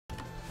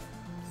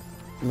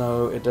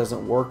No, it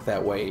doesn't work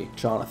that way,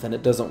 Jonathan.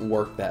 It doesn't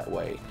work that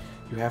way.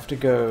 You have to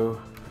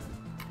go...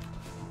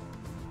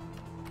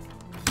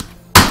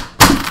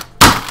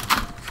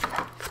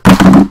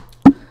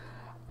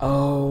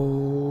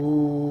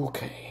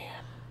 Okay.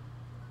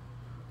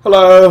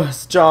 Hello,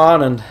 it's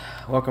John, and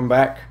welcome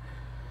back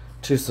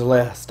to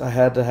Celeste. I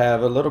had to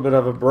have a little bit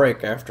of a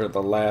break after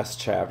the last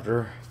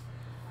chapter,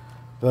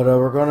 but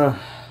we're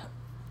gonna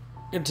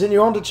continue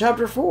on to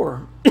chapter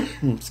 4.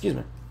 Excuse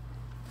me.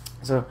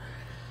 So,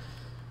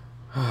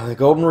 the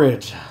Golden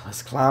Ridge.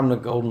 Let's climb the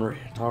Golden Ridge.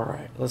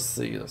 Alright, let's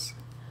see this.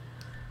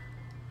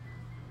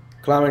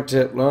 Climbing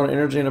tip. Low on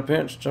energy in a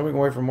pinch. Jumping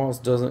away from walls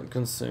doesn't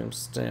consume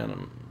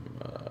stamina.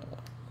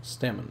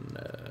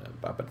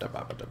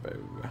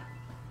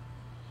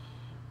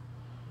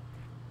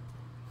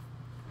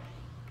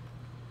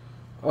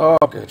 Oh,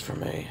 good for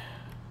me.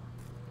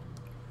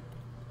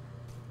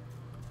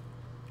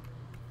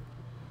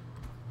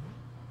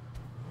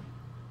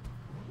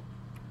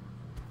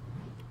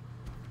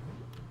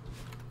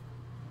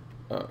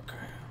 Okay.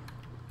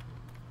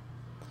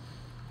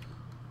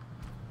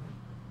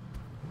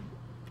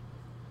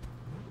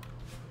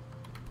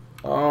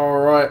 All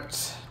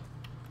right.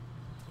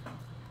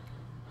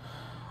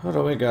 What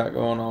do we got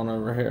going on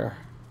over here?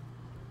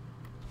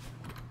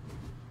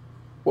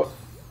 What?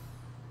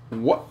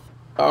 What?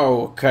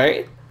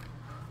 Okay.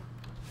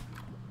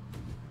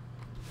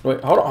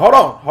 Wait, hold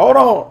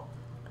on.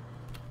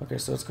 Okay,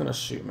 so it's gonna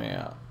shoot me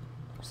out.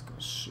 It's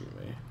gonna shoot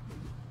me.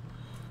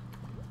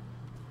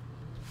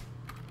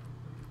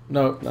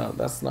 No,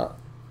 that's not.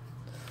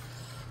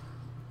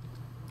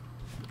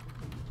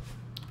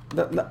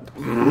 Alright,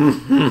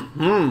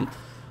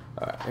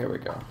 here we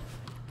go.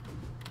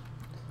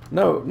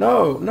 No.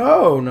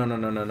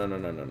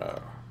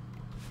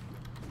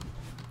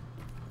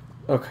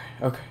 Okay.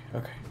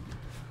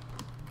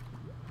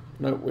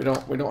 No, we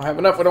don't have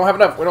enough.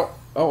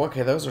 Oh,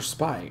 okay, those are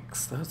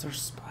spikes. That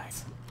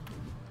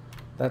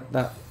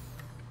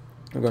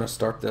we're gonna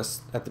start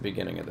this at the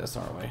beginning of this,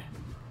 aren't we?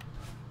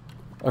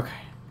 Okay.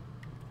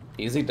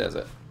 Easy does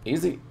it.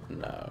 Easy?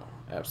 No,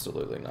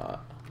 absolutely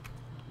not.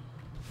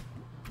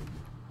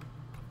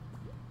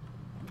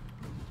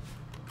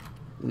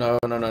 No.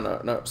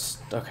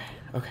 Okay.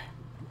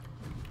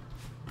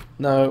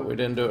 No, we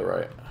didn't do it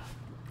right.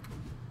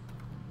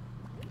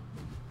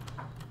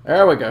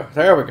 There we go.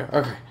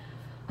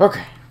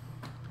 Okay.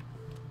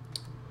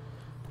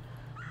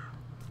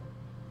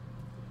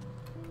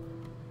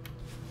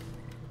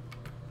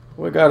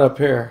 What we got up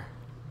here?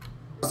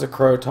 There's a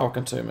crow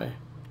talking to me.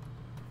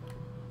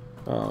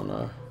 Oh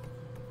no.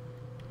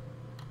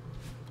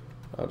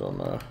 I don't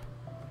know.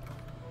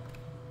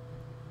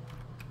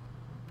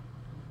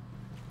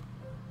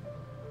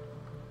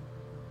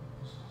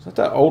 Is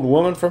that old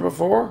woman from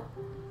before?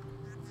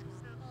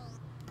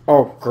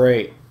 Oh,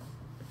 great.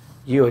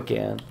 You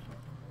again.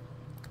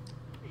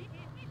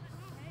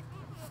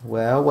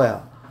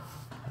 Well.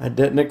 I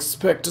didn't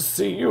expect to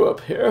see you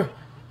up here.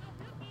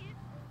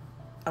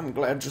 I'm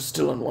glad you're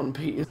still in one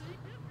piece.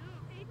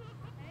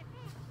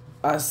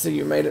 I see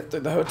you made it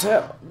through the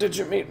hotel. Did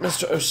you meet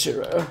Mr.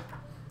 Oshiro?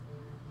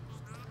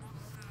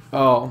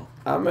 Oh,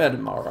 I met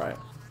him alright.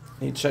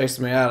 He chased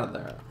me out of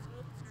there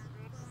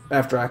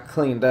after I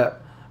cleaned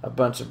up a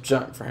bunch of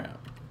junk for him.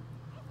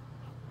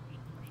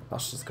 Oh,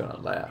 she's gonna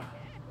laugh.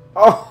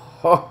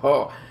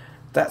 Oh,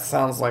 that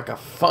sounds like a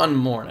fun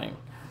morning.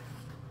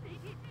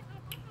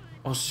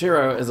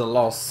 Oshiro is a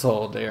lost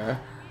soul,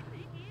 dear.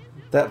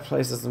 That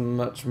place is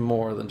much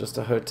more than just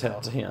a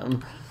hotel to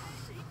him.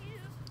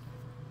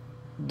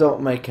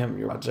 Don't make him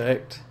your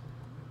project.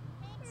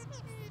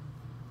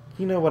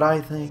 You know what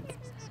I think?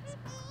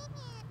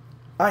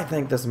 I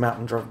think this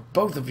mountain drove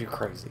both of you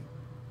crazy.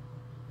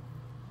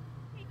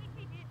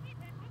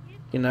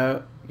 You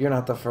know, you're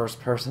not the first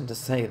person to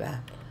say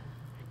that.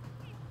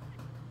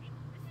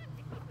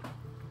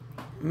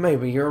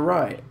 Maybe you're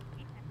right.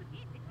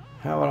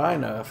 How would I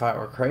know if I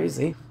were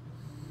crazy?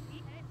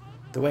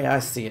 The way I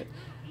see it,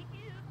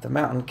 the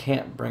mountain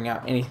can't bring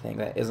out anything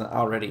that isn't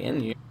already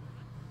in you.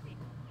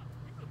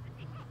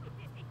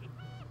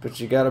 But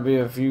you gotta be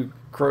a few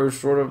crows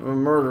short of a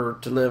murderer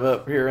to live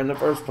up here in the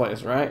first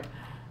place, right?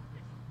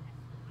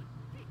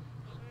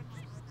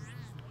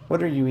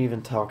 What are you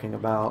even talking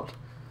about?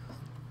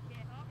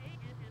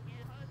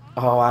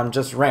 Oh, I'm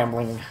just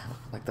rambling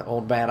like the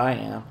old bat I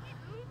am.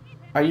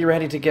 Are you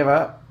ready to give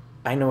up?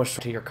 I know it's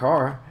to your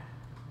car.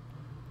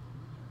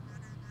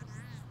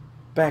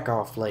 Back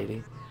off,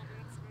 lady.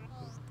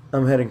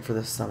 I'm heading for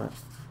this summit.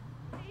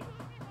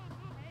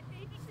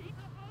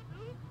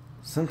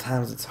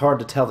 Sometimes it's hard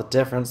to tell the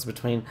difference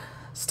between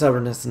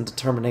stubbornness and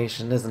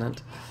determination, isn't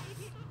it?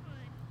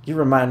 You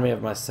remind me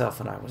of myself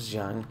when I was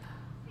young.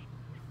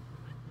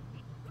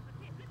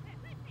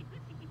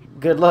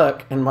 Good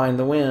luck and mind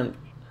the wind.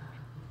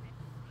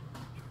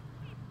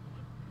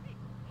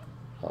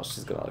 Oh,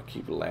 she's gonna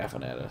keep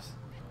laughing at us.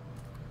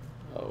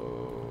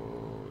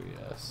 Oh,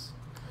 yes.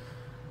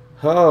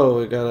 Oh,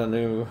 we got a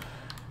new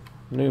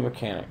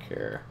mechanic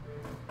here.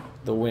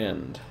 The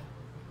wind.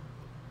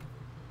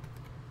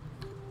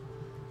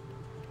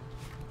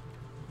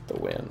 The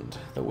wind.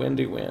 The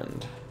windy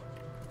wind.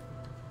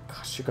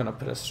 Gosh, you're gonna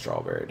put a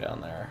strawberry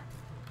down there.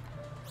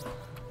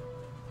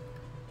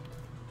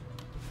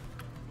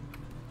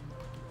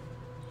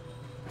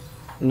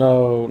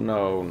 No,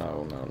 no,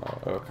 no, no,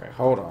 no. Okay,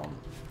 hold on.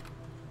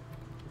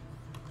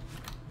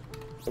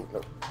 Oh,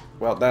 no.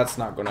 Well, that's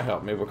not gonna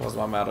help me because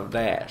I'm out of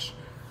dash.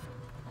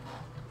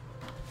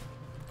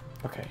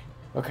 Okay,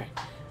 okay.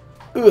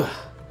 Ugh.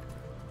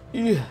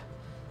 Yeah.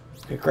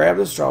 Okay, grab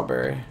the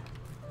strawberry.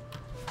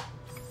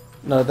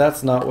 No,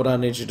 that's not what I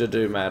need you to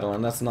do,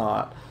 Madeline. That's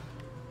not.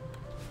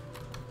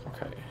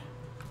 Okay.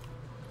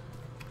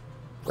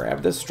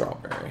 Grab this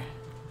strawberry.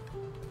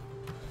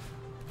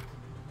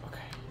 Okay.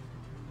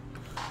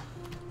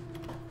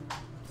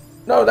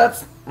 No,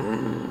 that's...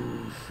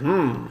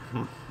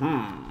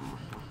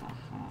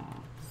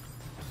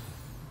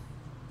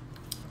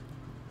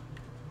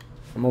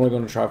 I'm only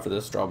going to try for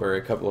this strawberry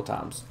a couple of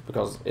times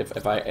because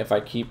if I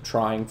keep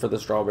trying for the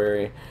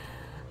strawberry,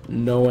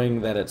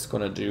 knowing that it's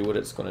going to do what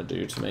it's going to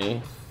do to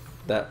me,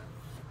 that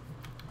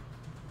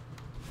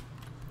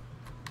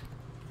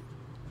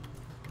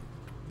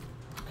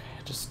okay,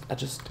 I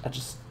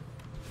just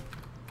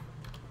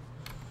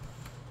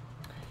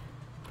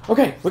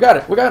okay, we got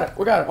it.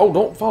 Oh,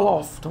 don't fall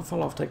off. Don't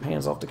fall off. Take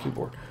hands off the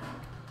keyboard.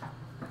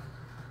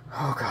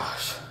 Oh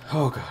gosh.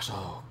 Oh gosh.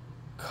 Oh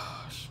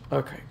gosh.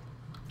 Okay.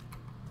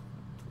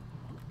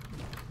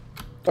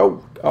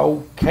 Oh,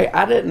 okay.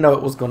 I didn't know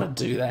it was going to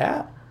do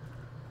that.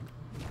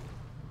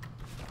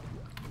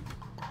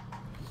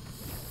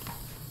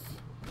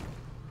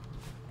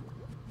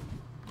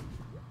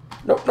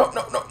 No, no,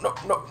 no, no, no,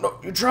 no, no.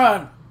 You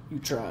tried. You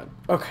tried.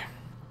 Okay.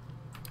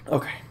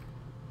 Okay.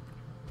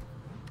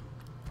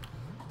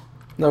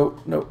 No,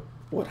 no.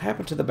 What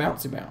happened to the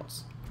bouncy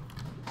bounce?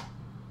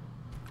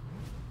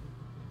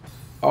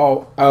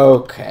 Oh,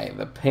 okay.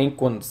 The pink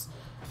ones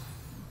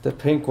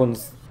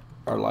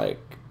are like,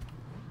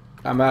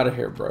 I'm out of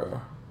here,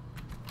 bro.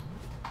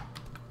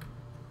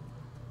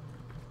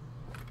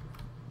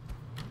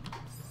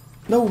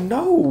 No,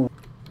 no.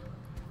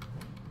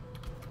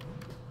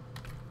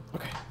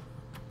 Okay.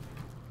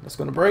 That's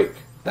gonna break.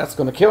 That's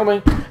gonna kill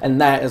me.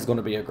 And that is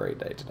gonna be a great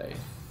day today.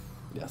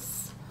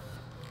 Yes.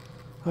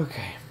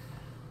 Okay.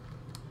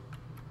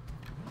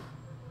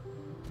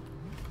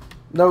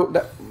 No,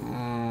 that...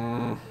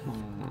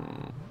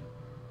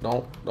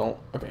 Don't.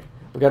 Okay.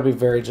 We gotta be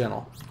very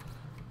gentle.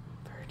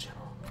 Very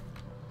gentle.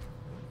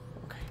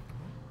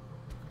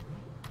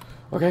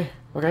 Okay.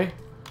 Okay.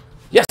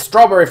 Yes,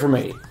 strawberry for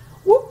me.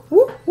 Whoop,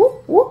 whoop,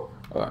 whoop, whoop.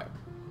 Alright.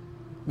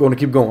 Going to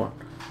keep going.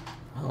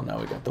 Oh, now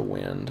we got the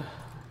wind.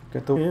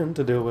 Got the wind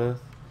to deal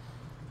with.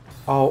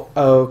 Oh,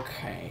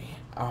 okay.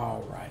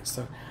 Alright,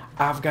 so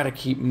I've got to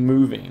keep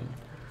moving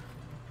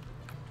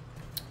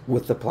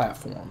with the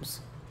platforms.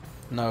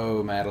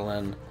 No,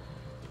 Madeline.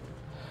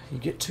 You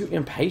get too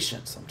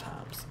impatient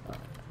sometimes. Right.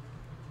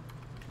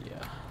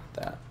 Yeah,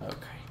 that.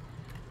 Okay.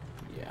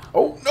 Yeah.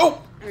 Oh,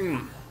 no!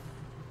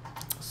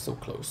 So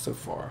close, so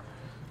far.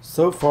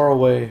 So far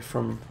away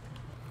from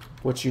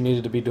what you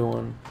needed to be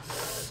doing.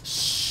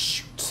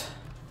 Shoot.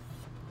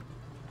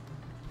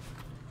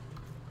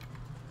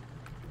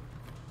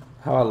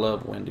 How I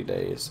love windy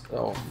days.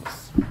 Oh.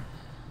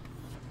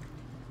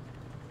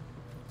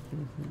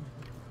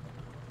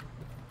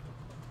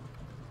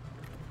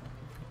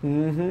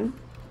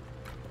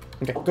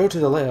 Okay, go to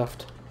the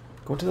left.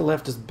 Going to the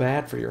left is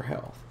bad for your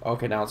health.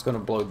 Okay, now it's going to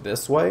blow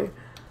this way.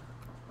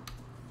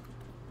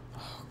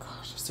 Oh,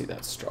 gosh, I see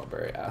that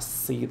strawberry. I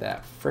see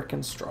that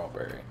frickin'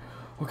 strawberry.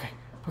 Okay,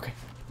 okay.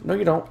 No,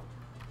 you don't.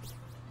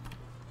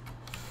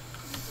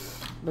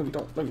 No, you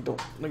don't. No, you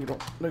don't. No, you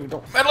don't. No, you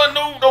don't. Madeline,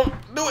 no, don't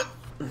do it.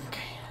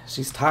 Okay,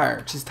 she's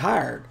tired. She's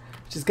tired.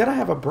 She's got to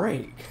have a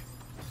break.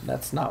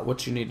 That's not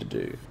what you need to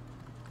do.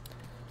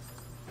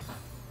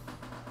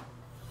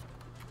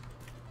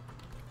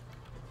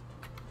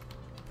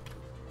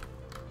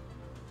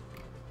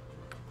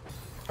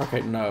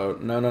 Okay, no.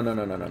 I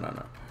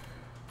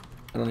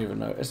don't even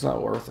know. It's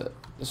not worth it.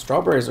 The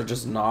strawberries are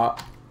just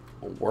not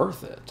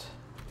worth it.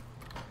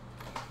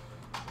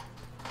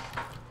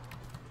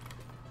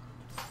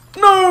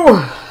 No!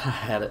 I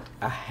had it.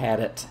 I had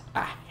it.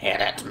 I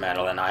had it,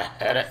 Madeline. I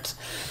had it.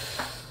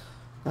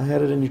 I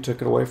had it and you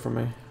took it away from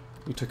me.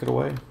 You took it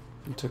away.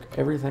 You took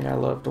everything I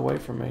loved away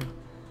from me.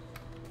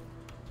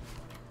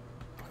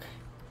 Okay.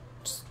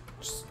 Just.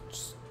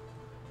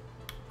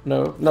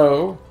 No,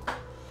 no.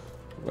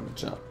 I'm gonna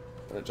jump.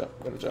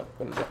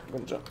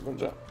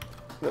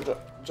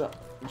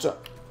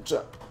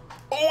 Jump.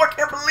 Oh, I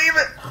can't believe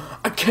it!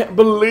 I can't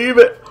believe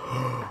it!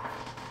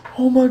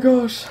 Oh my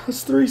gosh,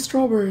 that's 3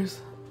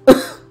 strawberries.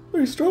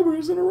 3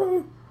 strawberries in a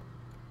row.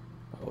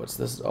 Oh, it's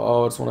this.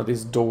 Oh, it's one of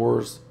these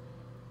doors.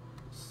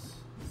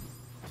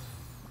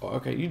 Oh,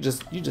 okay, you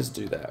just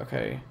do that,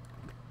 okay?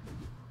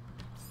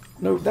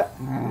 No, that.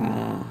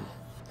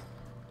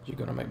 You're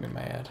gonna make me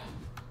mad.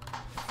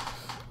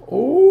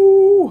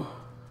 Oh.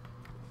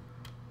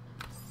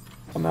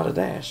 I'm out of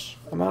dash.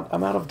 I'm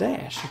out of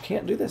dash. You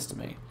can't do this to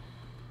me.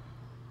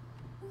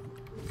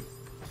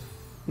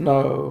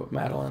 No,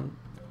 Madeline.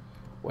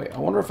 Wait, I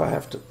wonder if I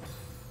have to... I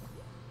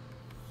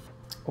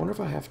wonder if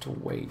I have to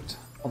wait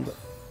on the...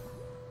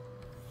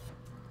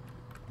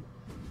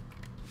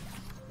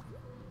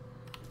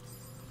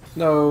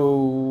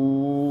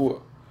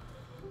 No!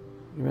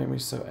 You make me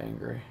so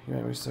angry. You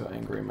make me so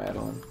angry,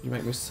 Madeline. You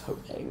make me so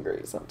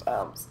angry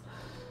sometimes.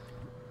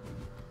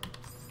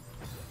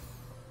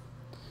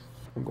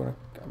 I'm gonna...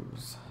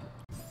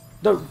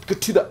 No, go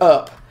to the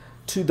up.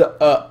 To the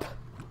up.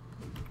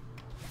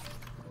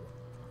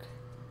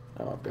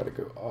 Now I've got to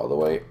go all the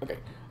way. Okay,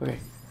 okay.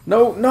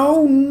 No,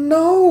 no,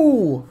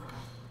 no!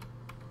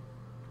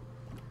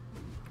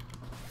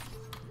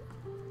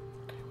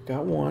 Okay,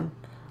 got one.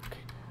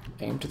 Okay,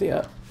 aim to the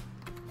up.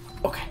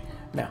 Okay,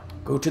 now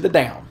go to the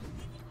down.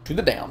 To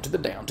the down, to the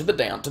down, to the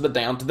down, to the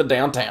down, to the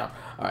downtown.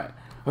 Alright,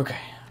 okay.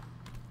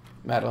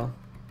 Madeline.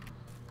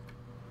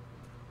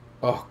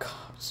 Oh, God.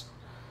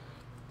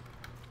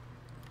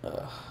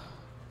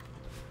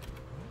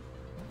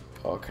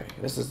 Okay,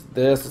 this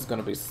is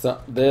gonna be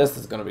something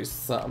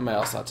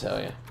else, I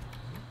tell you.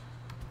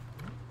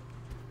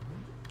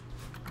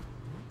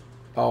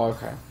 Oh,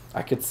 okay.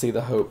 I could see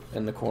the hope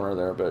in the corner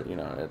there, but you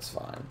know, it's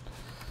fine.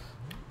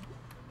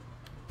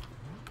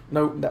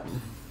 No, no.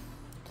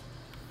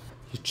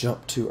 You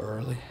jumped too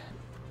early.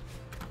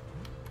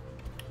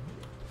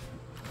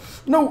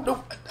 No,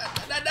 no.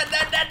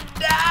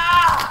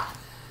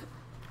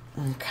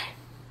 Okay.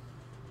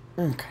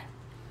 Okay.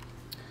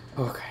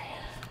 Okay.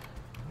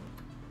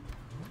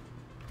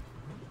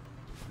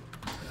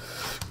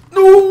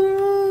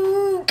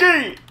 No.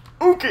 Okay.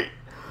 Okay.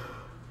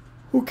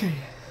 Okay.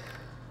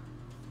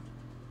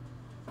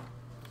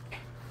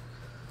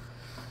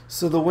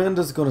 So the wind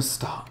is going to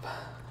stop.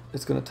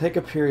 It's going to take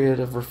a period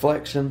of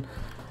reflection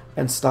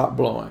and stop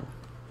blowing.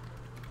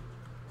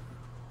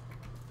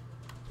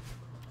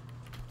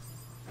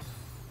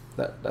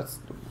 That's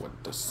what.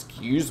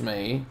 Excuse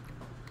me.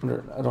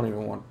 I don't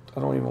even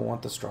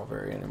want the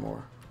strawberry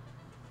anymore.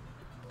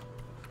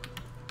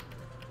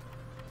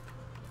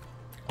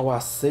 Oh, I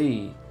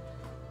see.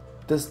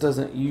 This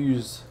doesn't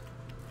use.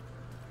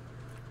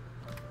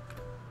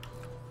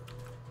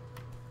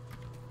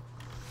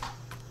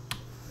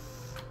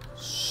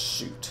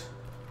 Shoot.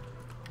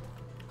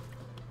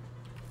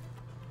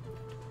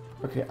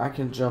 Okay, I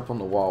can jump on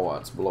the wall while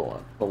it's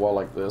blowing. The wall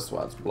like this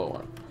while it's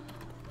blowing.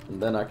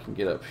 And then I can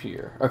get up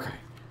here. Okay.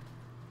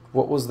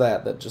 What was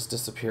that just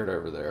disappeared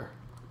over there?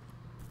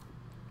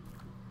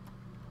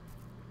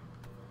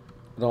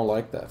 I don't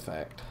like that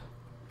fact.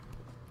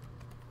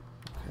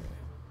 Okay.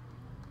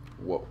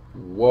 Whoa.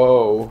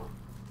 Whoa.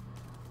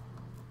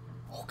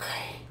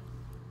 Okay.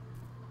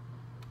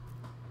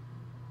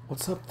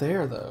 What's up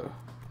there, though?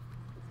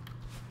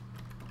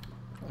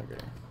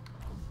 Okay.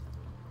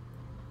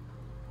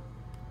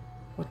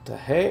 What the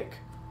heck?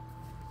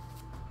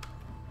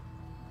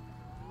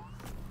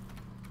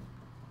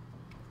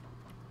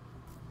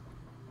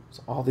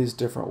 There's all these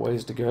different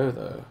ways to go,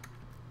 though.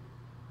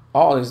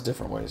 All these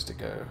different ways to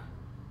go.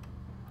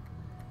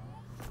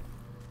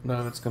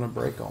 No, it's gonna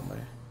break on me.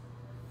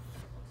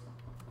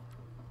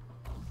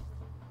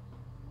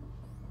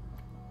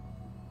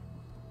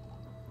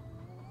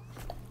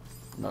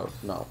 No,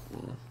 no.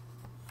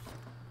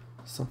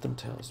 Something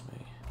tells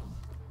me.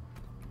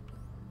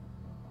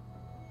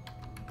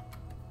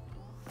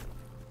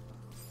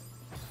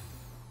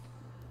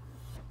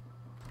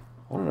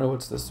 I want to know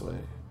what's this way.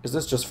 Is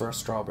this just for a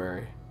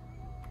strawberry?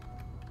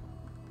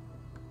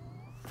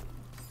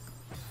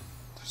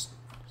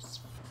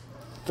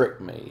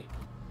 Frick me.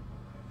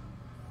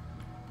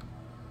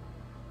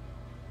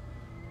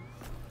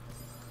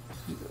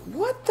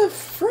 What the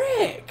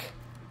frick?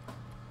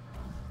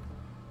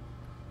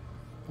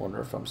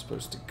 Wonder if I'm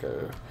supposed to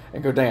go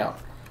and go down.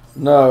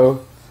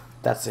 No,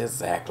 that's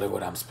exactly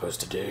what I'm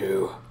supposed to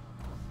do.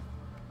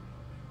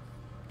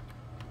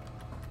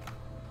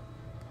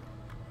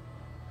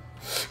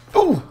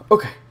 Oh,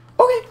 okay.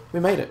 Okay, we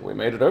made it. We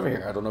made it over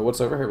here. I don't know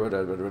what's over here. What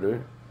do we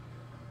do?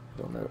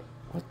 Don't know.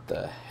 What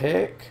the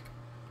heck?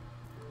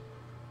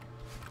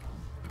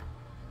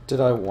 Did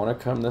I want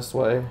to come this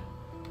way?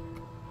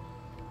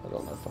 I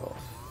don't know if I'll...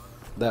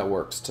 That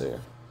works too.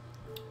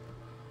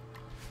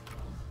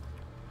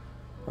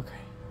 Okay.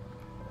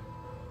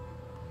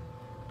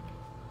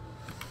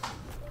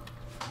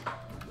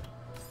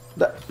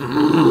 That...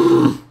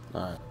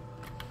 Alright.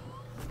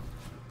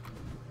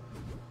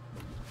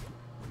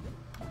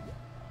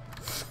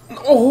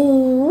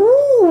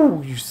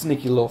 Oh, you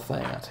sneaky little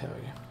thing, I tell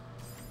you.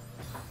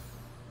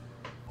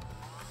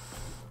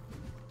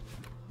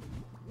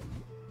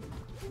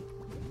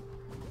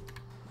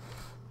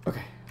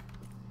 Okay.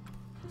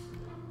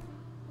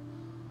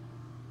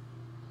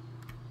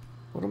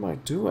 What am I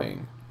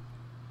doing?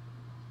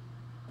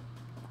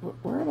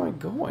 Where am I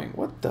going?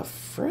 What the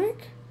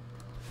frick?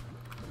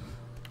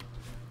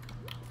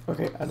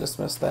 Okay, I just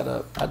messed that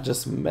up. I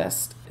just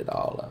messed it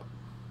all up.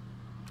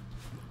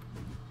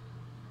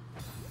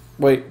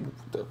 Wait.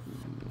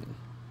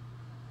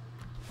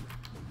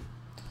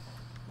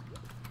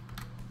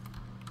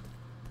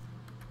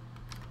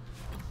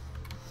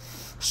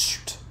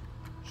 Shoot.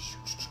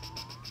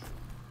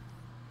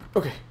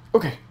 Okay,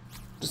 okay.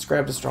 Just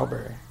grab the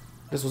strawberry.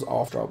 This was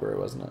all strawberry,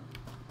 wasn't it?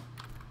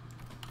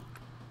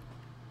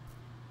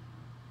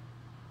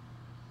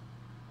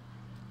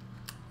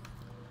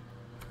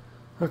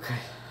 Okay.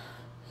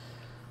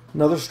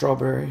 Another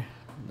strawberry.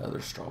 Another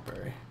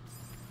strawberry.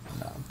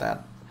 No,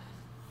 that...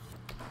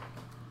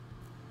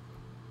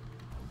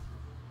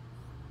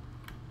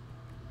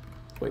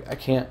 Wait, I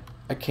can't...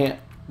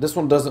 This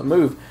one doesn't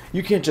move.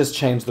 You can't just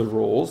change the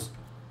rules.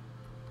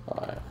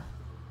 Alright.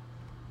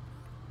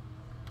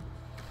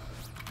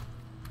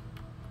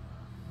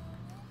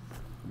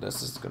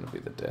 This is going to be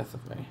the death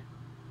of me.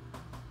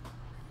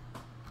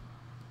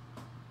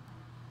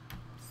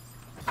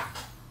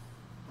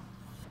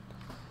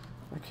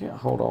 I can't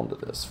hold on to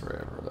this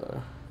forever,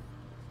 though.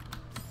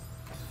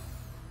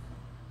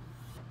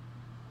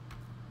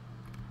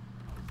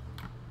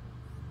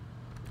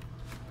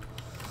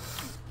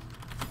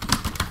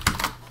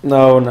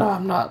 No,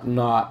 I'm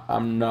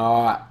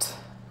not.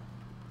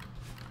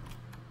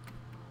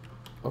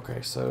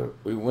 Okay, so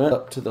we went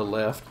up to the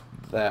left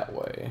that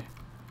way.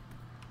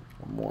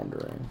 I'm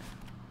wondering.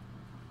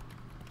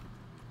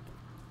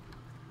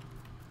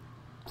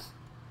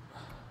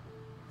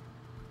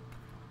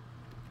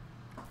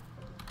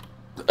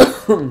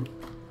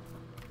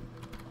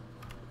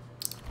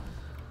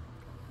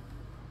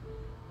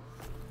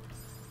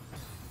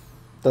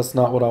 That's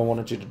not what I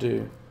wanted you to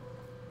do.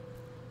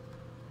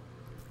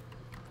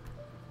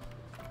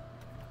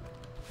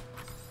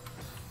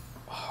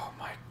 Oh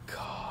my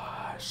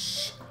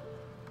gosh.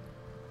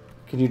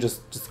 Can you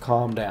just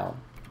calm down?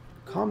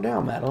 Calm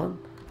down, Madeline.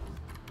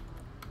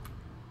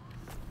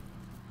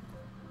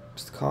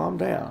 Just calm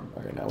down.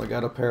 Okay, now we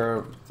got a pair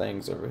of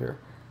things over here.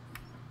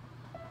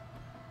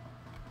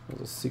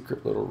 There's a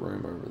secret little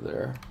room over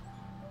there.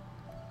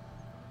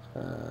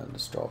 And a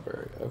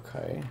strawberry.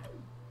 Okay.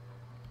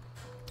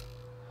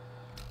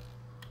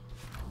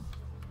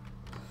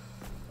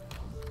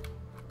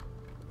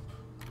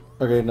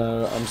 Okay,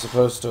 no, I'm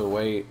supposed to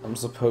wait. I'm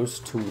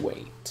supposed to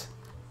wait.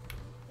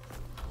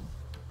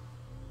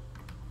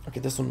 Okay,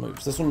 this one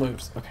moves. This one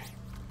moves. Okay.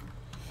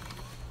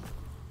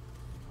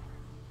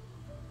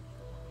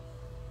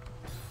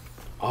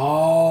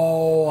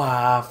 Oh,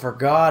 I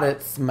forgot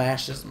it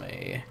smashes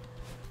me.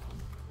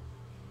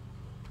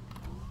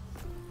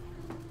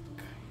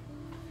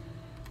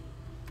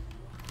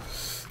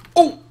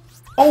 Oh!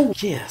 Oh,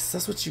 yes,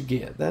 that's what you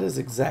get. That is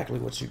exactly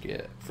what you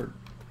get for...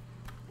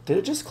 Did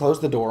it just close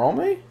the door on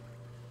me?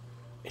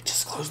 It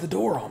just closed the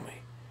door on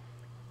me.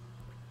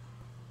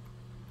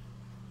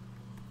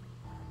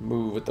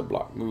 Move with the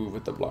block, move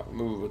with the block,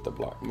 move with the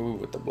block,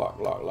 move with the block,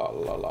 lock, lock,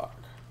 lock, lock.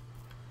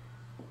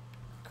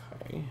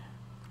 Okay.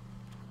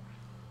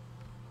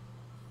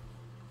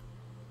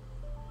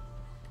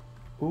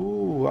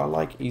 Ooh, I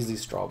like easy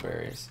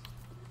strawberries.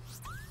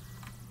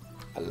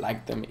 I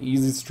like them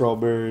easy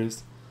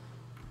strawberries.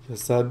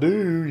 Yes, I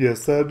do.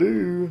 Yes, I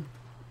do.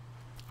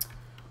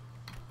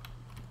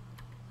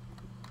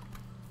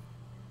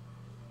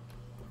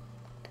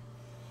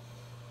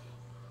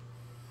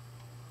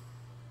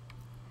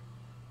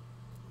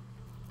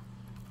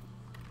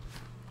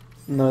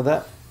 No,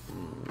 that...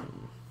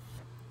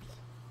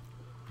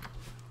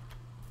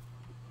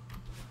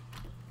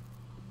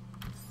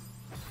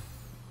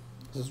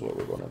 This is what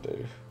we're going to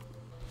do.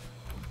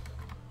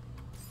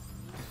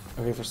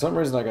 Okay, for some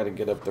reason I got to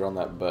get up there on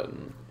that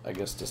button, I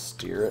guess, to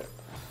steer it.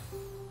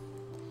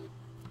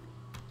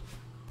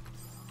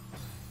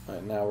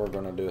 Alright, now we're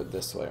going to do it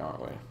this way,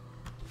 aren't we?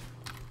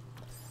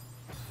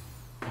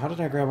 How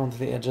did I grab onto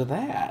the edge of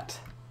that?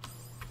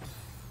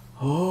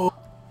 Oh!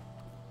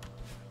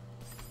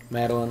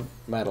 Madeline,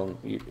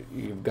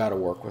 you've got to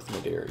work with me,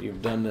 dear.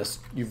 You've done this.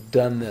 You've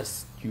done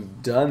this.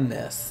 You've done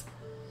this.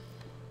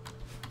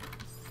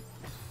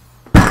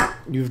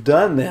 You've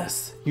done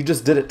this. You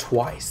just did it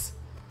twice.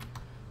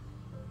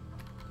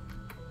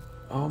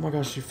 Oh my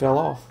gosh, you fell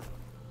off.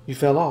 You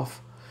fell off.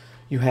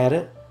 You had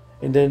it,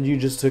 and then you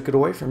just took it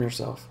away from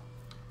yourself.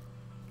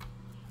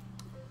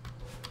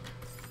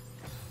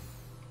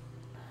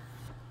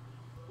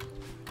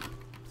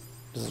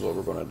 This is what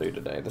we're going to do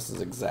today. This is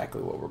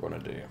exactly what we're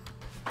going to do.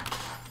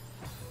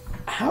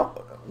 How?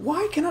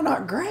 Why can I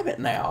not grab it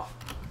now?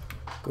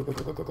 Go, go,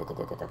 go, go, go, go, go,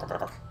 go, go, go, go,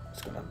 go.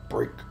 It's gonna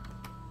break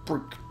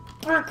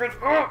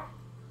it up.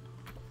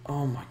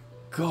 Oh my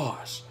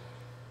gosh.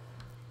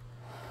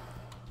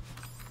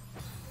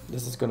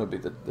 This game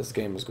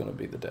is gonna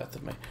be the death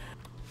of me.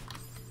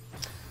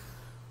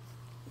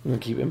 I'm gonna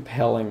keep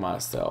impaling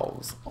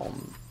myself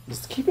on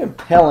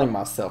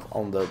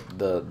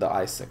the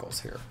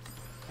icicles here.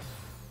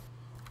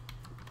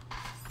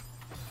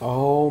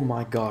 Oh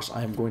my gosh,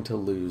 I am going to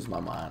lose my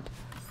mind.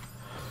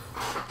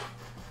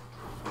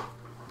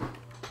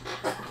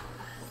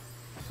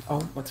 Oh,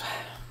 what's...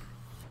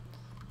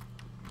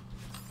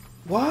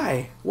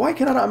 Why? Why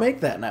can I not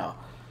make that now?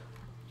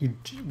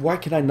 Why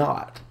can I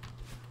not?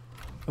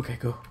 Okay,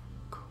 go.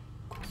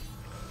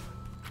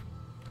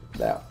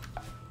 That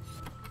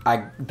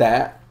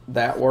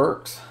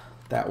works.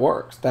 That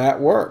works. That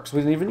works.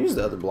 We didn't even use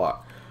the other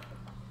block.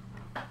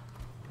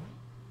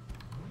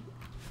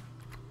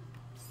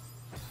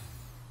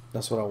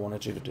 That's what I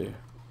wanted you to do.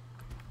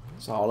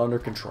 It's all under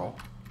control.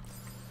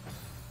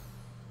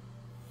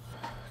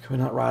 Can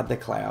we not ride the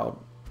cloud?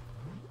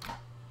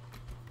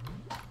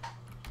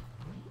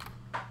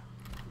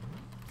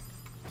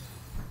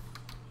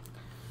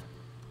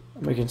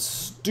 I'm making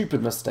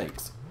stupid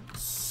mistakes.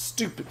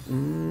 Stupid.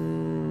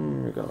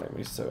 You're gonna make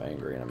me so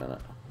angry in a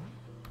minute.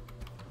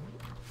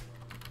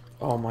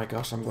 Oh my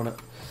gosh, I'm gonna...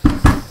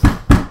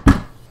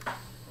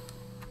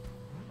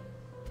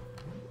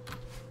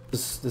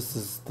 This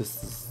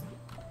is...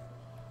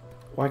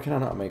 Why can I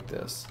not make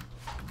this?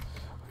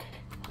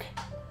 Okay.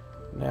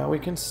 Now we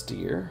can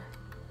steer.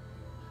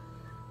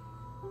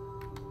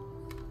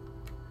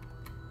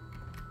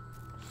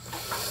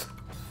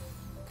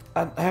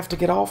 I have to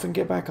get off and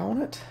get back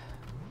on it?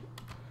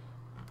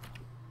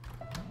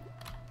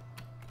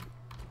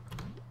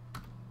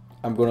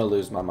 I'm gonna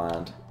lose my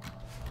mind.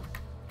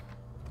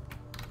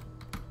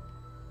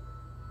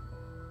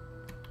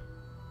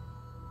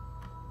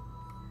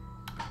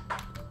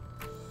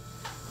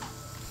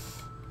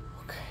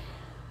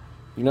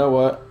 You know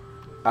what?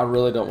 I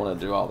really don't want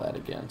to do all that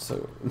again,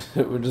 so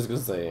we're just going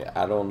to say,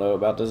 I don't know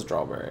about this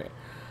strawberry.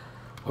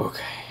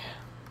 Okay.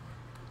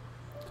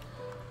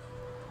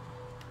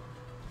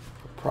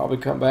 Probably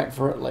come back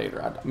for it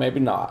later. Maybe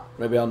not.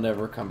 Maybe I'll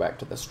never come back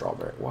to the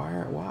strawberry.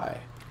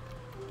 Why?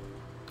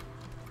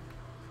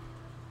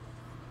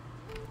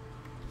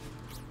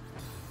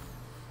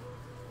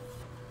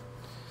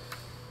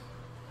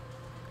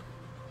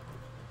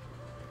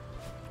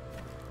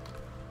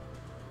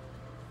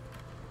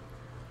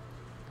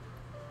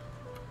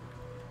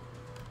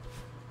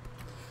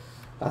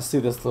 I see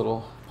this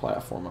little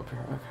platform up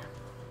here.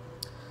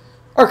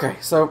 Okay,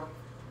 so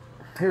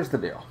here's the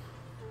deal.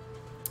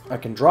 I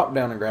can drop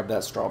down and grab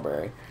that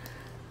strawberry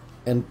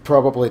and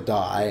probably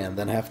die and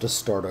then have to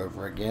start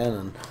over again.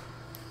 And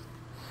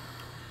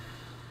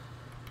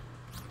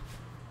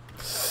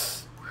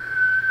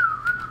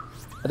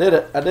I did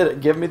it.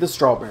 Give me the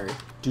strawberry.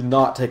 Do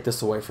not take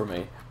this away from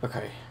me.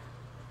 Okay.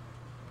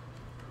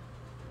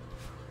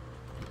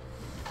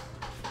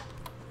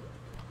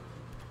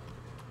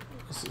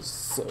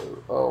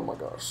 So, oh my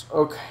gosh.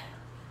 Okay.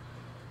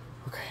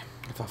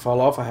 If I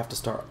fall off, I have to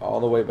start all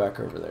the way back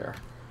over there.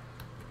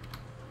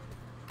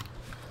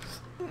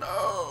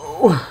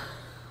 No.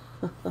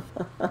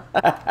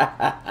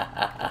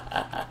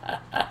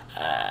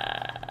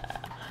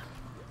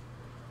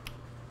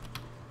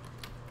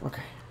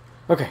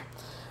 Okay.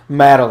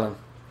 Madeline.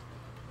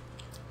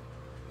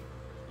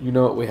 You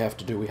know what we have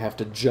to do. We have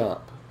to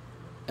jump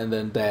and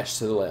then dash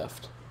to the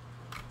left.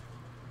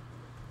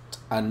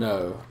 I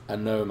know,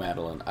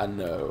 Madeline. I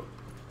know.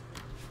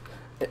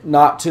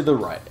 Not to the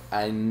right.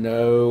 I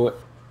know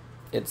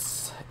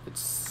it's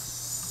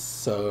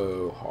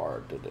so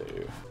hard to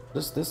do.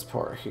 This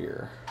part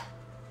here.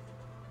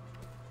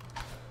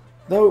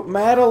 No,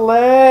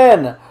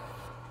 Madeline!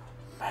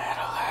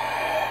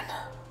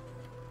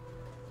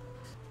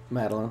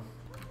 Madeline,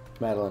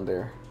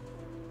 dear.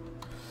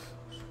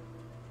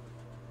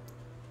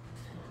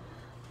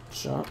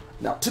 Jump.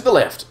 Now, to the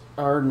left.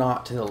 Or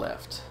not to the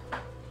left.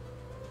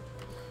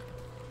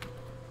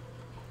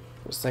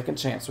 A second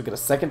chance. We get a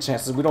second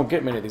chance. We don't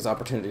get many of these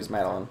opportunities,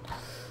 Madeline.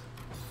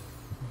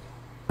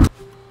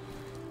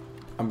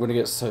 I'm going to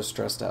get so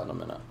stressed out in a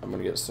minute. I'm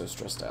going to get so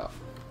stressed out.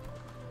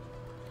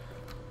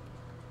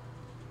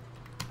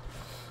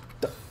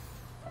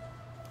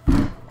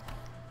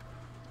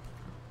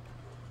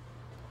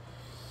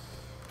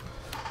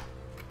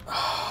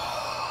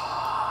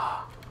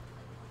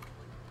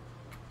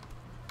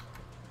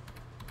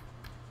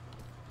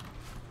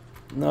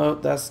 No,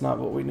 that's not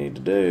what we need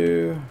to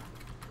do.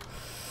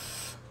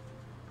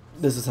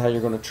 This is how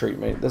you're going to treat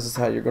me. This is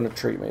how you're going to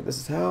treat me. This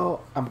is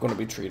how I'm going to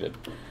be treated.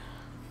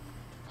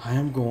 I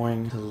am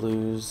going to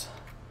lose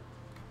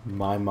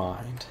my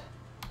mind.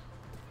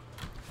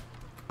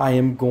 I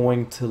am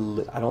going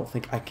to... I don't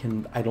think I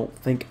can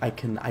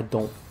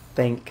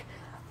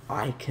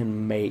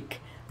make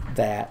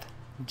that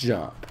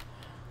jump.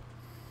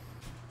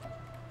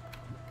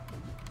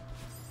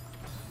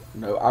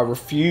 No, I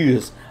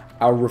refuse.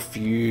 I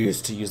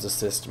refuse to use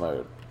assist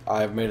mode.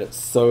 I've made it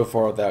so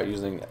far without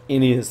using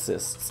any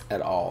assists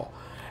at all.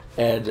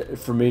 And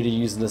for me to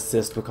use an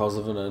assist because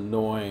of an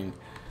annoying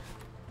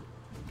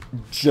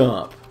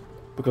jump,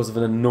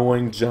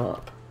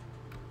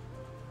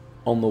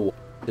 on the wall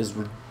is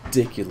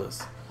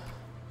ridiculous.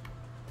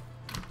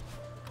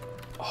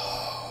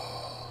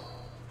 Oh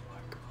my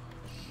gosh.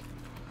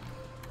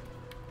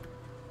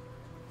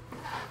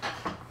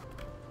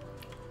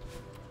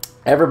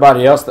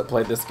 Everybody else that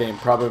played this game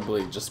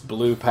probably just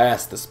blew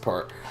past this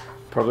part.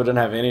 Probably didn't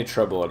have any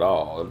trouble at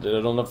all. Did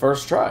it on the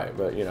first try,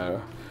 but you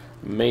know,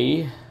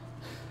 me,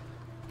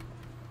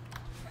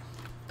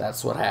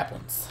 that's what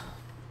happens.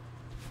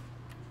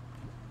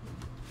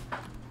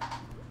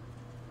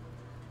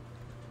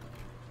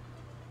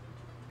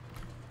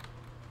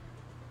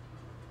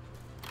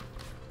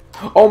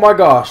 Oh my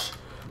gosh.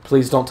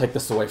 Please don't take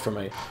this away from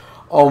me.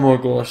 Oh my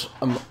gosh.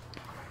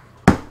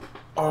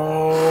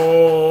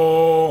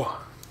 Oh.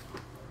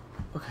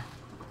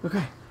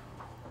 Okay.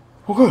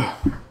 Okay. Okay.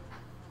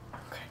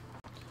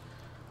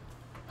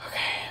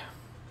 Okay.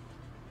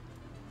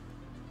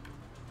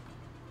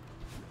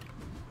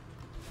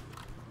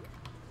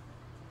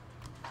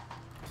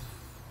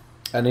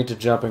 I need to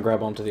jump and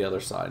grab onto the other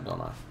side,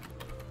 don't I?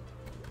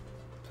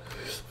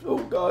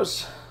 Oh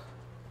gosh.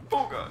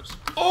 Oh gosh.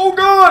 Oh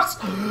gosh!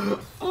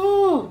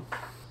 Oh.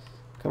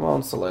 Come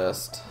on,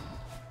 Celeste.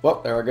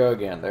 Well, there I go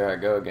again. There I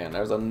go again.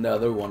 There's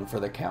another one for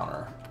the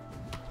counter.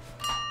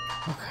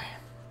 Okay.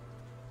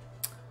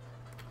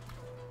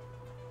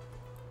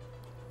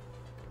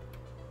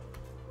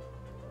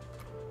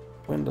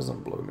 Wind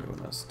doesn't blow me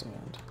when I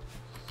stand.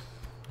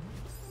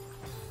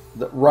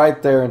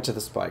 Right there into the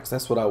spikes.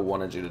 That's what I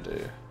wanted you to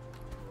do.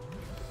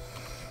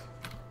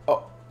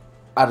 Oh,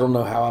 I don't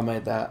know how I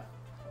made that,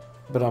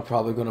 but I'm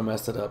probably going to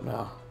mess it up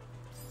now.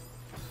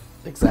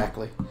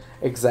 Exactly.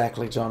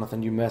 Exactly,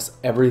 Jonathan. You mess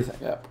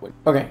everything up.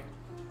 Okay.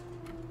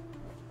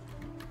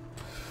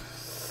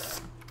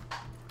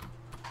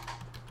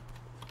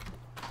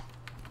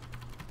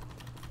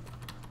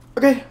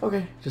 Okay,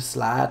 okay. Just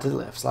slide to the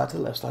left, slide to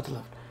the left, slide to the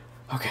left.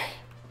 Okay.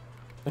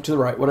 And to the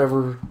right,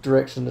 whatever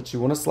direction that you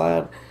want to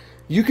slide,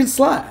 you can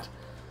slide.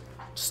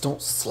 Just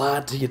don't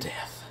slide to your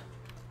death.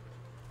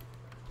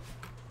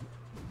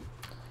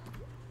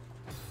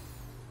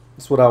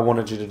 That's what I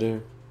wanted you to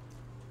do.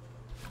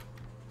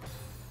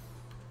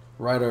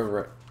 Right over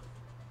it.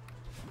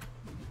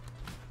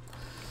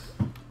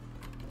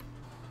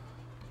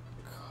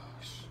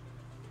 Gosh.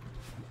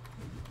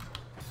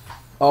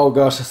 Oh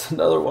gosh, that's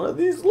another one of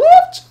these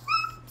left.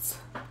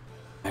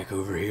 Back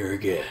over here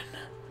again.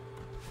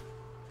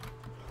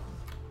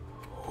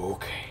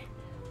 Okay.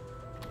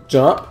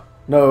 Jump?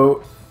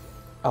 No.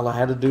 All I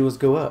had to do was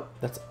go up.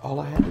 That's all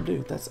I had to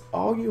do. That's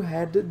all you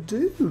had to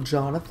do,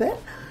 Jonathan.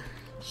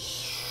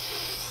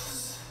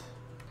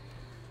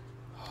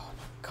 Oh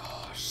my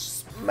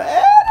gosh.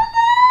 Man!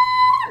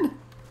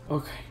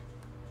 Okay.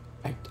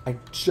 I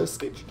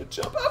just need you to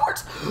jump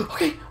outwards.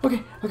 Okay,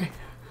 okay, okay.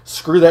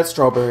 Screw that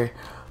strawberry.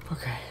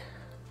 Okay.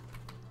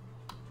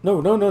 No,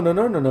 no, no, no,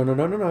 no, no, no, no,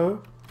 no, no,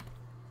 no.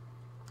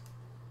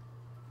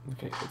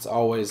 Okay, it's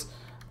always...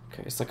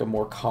 Okay, it's like a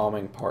more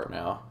calming part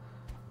now.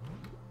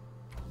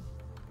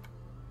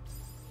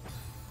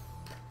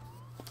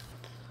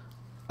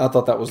 I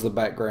thought that was the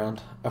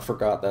background. I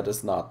forgot that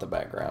is not the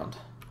background.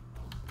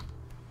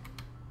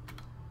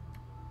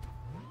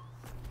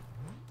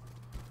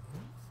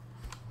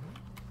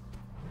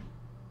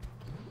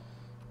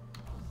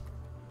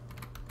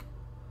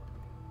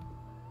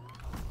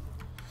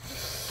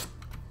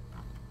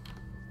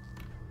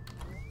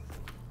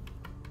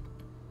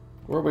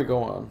 Where are we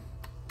going?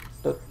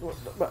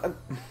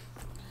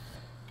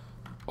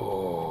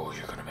 Oh,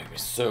 you're gonna make me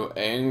so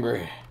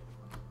angry.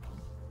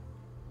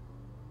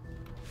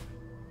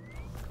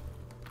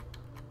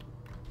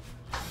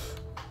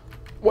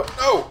 What?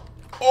 No!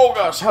 Oh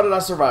gosh, how did I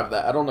survive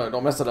that? I don't know.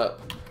 Don't mess it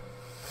up.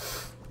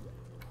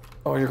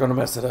 Oh, you're gonna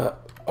mess it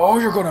up. Oh,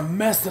 you're gonna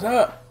mess it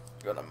up.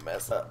 You're gonna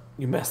mess up.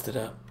 You messed it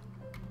up.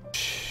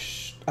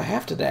 Shh. I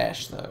have to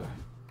dash though.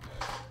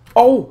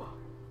 Oh!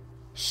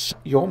 Shut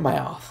your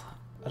mouth.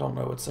 I don't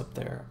know what's up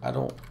there. I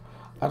don't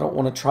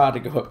want to try to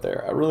go up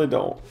there. I really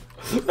don't.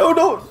 No,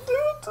 don't do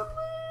it to me.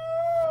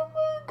 Oh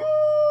my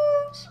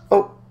gosh.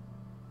 Oh.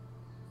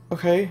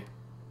 Okay.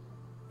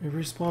 You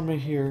respawn me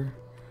here.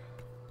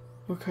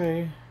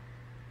 Okay.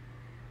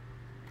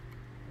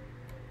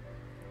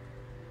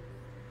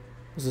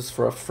 Is this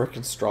for a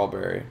frickin'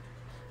 strawberry?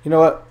 You know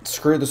what?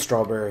 Screw the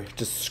strawberry.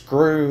 Just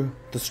screw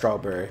the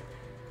strawberry.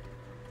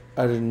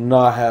 I do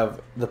not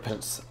have the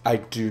patience. I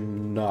do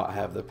not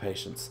have the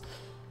patience.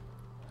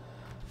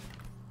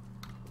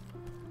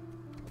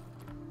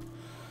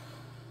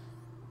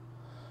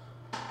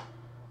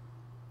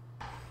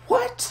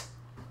 What?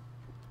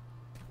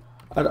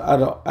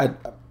 I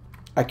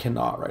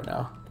cannot right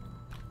now.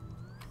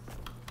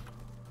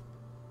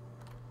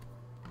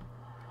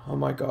 Oh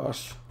my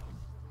gosh.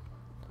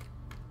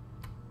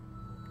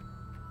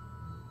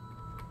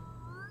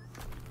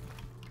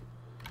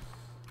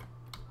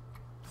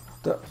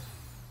 That's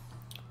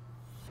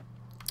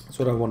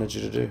what I wanted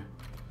you to do.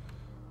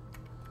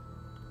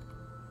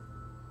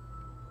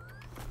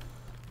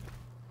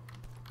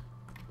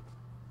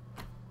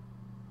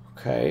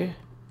 Okay.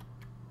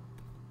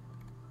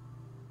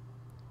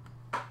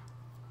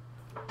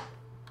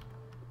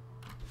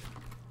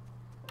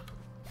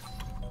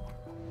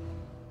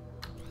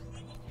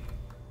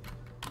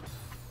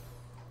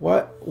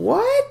 What?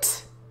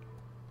 What?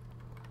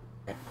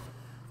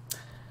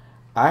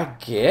 I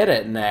get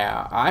it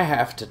now. I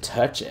have to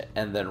touch it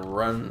and then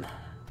run.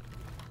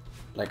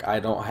 Like I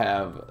don't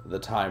have the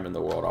time in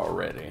the world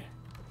already.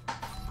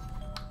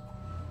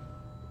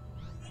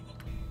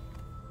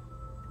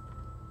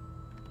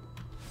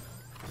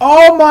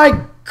 Oh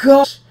my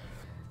gosh!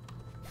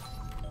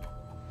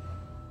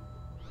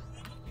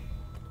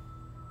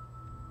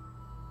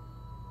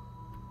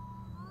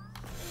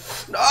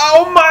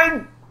 Oh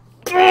my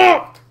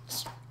god!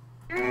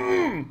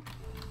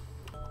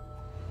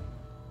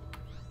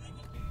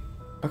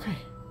 Okay.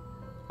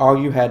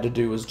 All you had to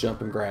do was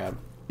jump and grab.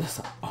 That's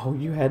all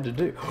you had to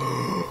do.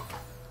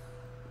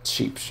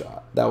 Cheap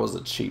shot. That was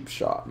a cheap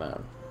shot,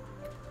 man.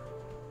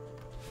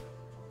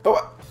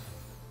 Oh,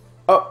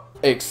 oh,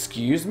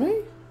 excuse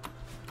me?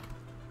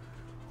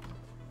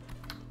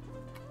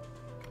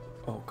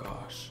 Oh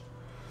gosh.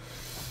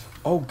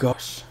 Oh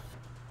gosh.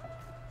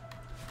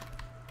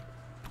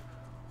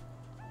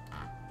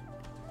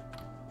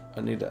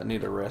 I need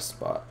a rest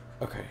spot.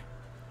 Okay.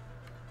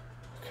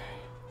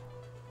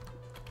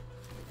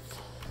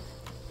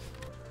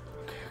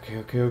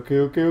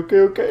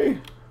 Okay.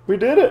 We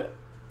did it.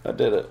 I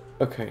did it.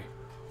 Okay.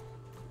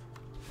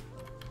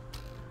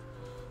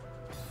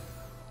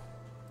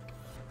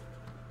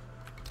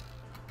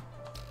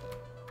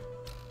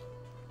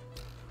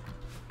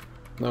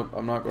 Nope,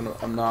 I'm not.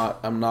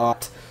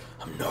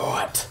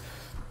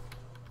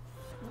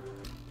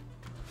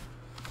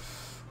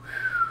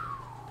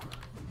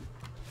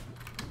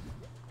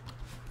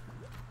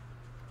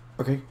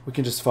 Okay, we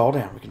can just fall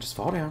down.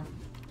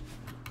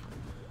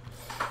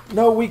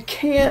 No, we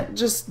can't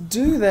just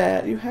do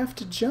that. You have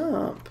to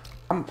jump.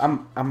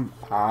 I'm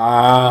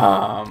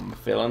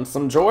feeling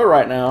some joy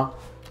right now.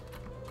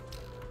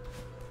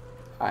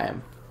 I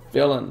am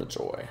feeling the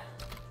joy.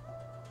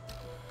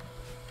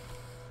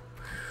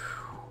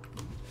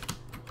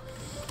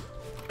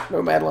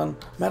 No, Madeline.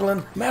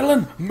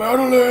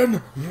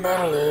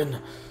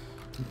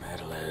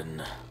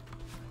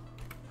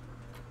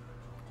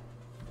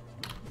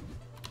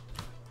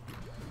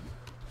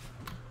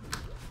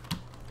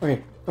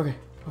 Okay.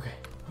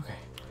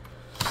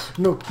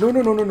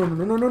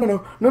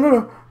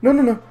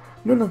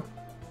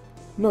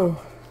 No.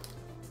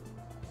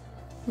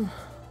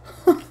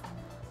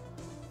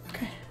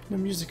 Okay, the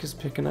music is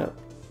picking up.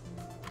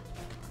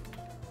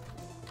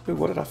 Ooh,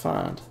 what did I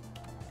find?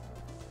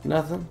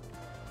 Nothing.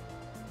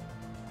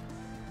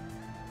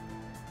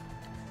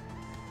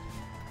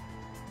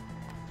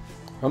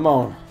 Come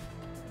on.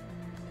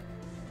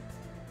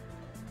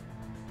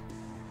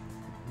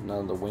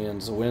 No, the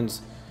winds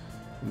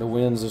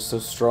are so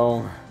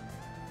strong.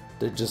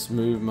 They just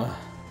move my...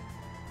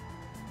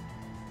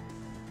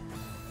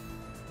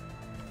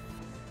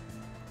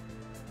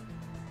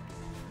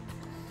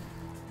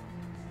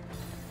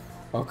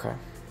 Okay.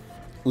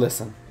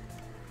 Listen.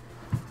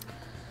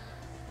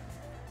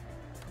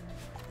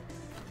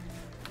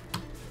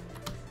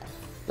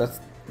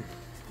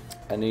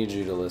 I need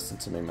you to listen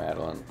to me,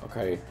 Madeline,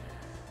 okay?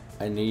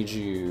 I need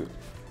you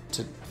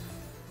to...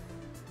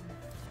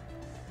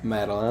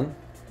 Madeline,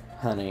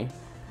 honey,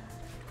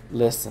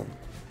 listen.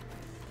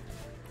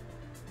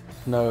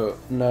 No,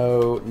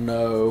 Madeline.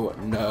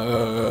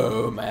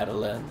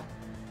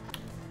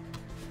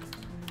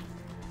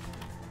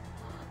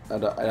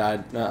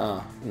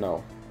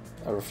 No.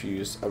 I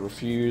refuse.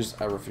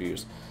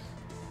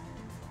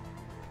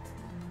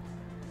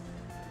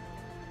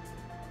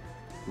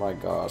 My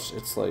gosh,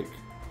 it's like...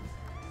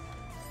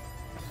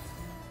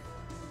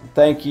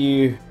 Thank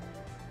you.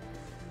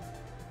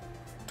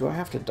 Do I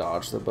have to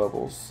dodge the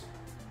bubbles?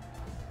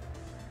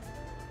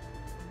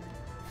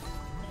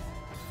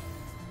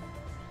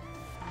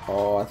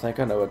 Oh, I think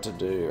I know what to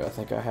do. I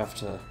think I have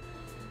to...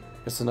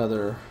 It's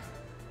another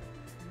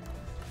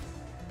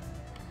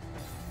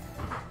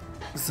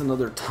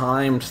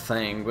timed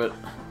thing, but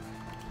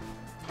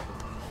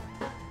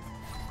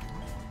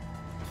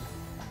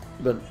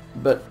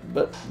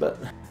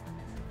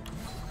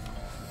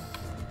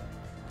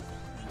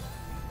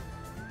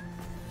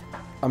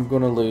I'm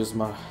gonna lose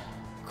my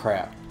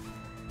crap.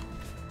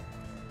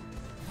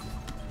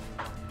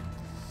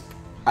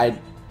 Okay.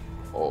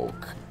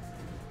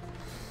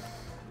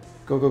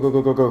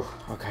 Go.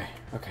 Okay.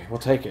 We'll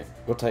take it.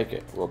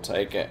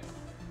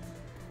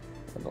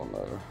 I don't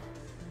know.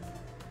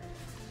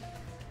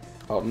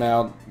 Oh,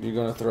 now you're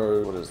gonna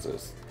throw... What is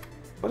this?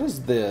 What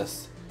is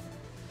this?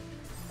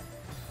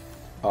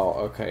 Oh,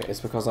 okay. It's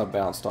because I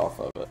bounced off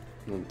of it.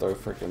 And throw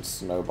freaking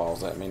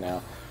snowballs at me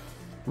now.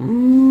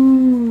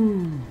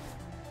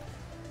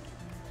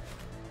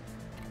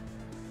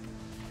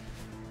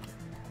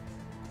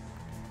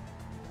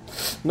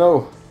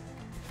 No!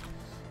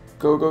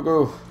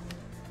 Go.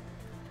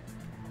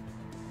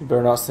 You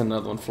better not send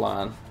another one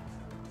flying.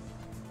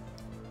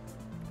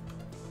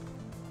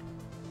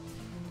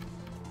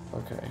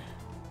 Okay.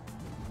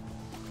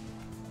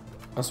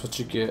 That's what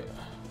you get.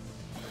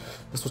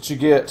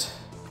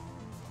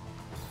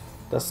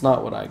 That's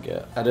not what I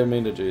get. I didn't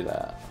mean to do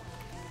that.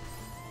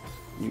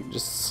 You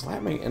just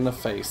slap me in the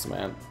face,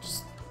 man.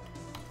 Just...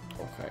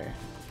 Okay.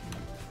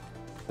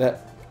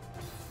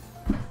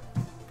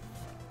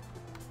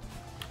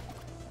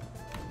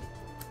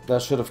 That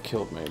should have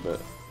killed me,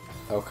 but...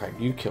 Okay,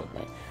 you killed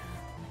me.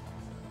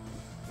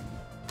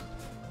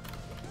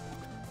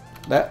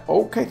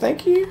 Okay,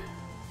 thank you.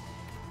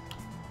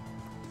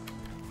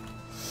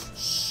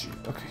 Shoot,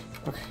 okay.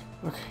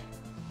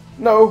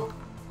 No!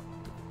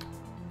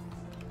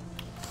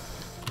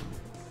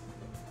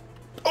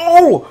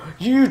 Oh!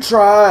 You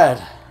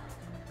tried!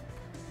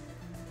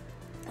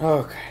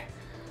 Okay.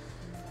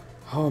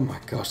 Oh my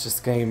gosh, this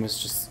game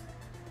is just...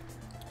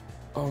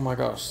 Oh my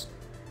gosh.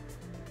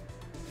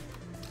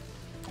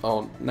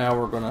 Oh, now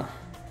we're gonna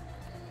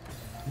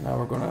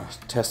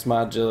test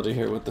my agility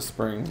here with the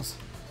springs.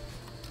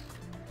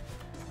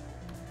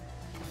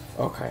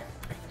 Okay.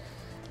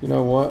 You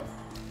know what?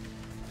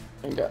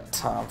 Ain't got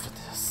time for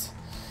this.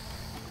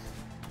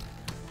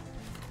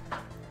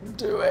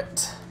 Do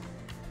it.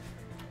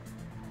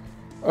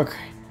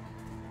 Okay.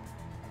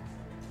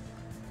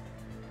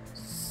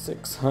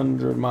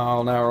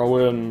 600-mile-an-hour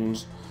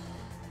winds.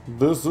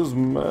 This is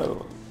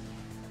Mel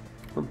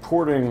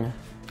reporting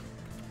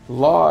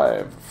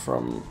live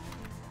from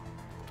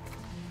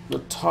the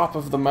top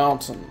of the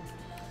mountain.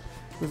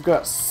 We've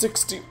got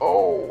 60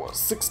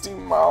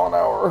 mile an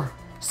hour,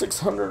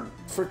 600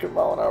 freaking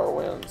mile an hour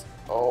winds.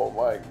 Oh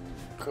my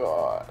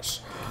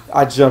gosh.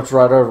 I jumped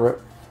right over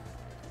it.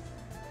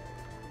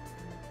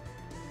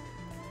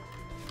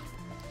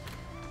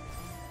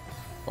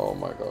 Oh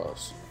my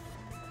gosh.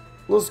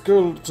 Let's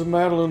go to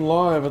Madeline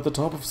live at the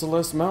top of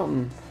Celeste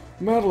Mountain.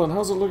 Madeline,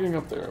 how's it looking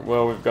up there?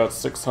 Well, we've got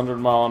 600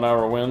 mile an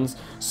hour winds,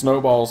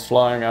 snowballs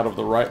flying out of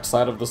the right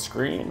side of the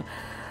screen,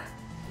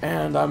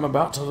 and I'm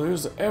about to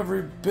lose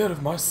every bit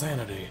of my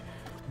sanity.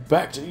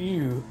 Back to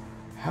you.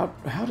 How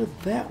did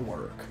that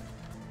work?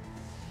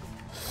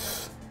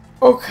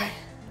 Okay.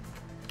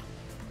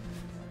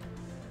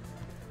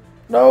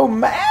 No,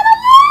 Madeline!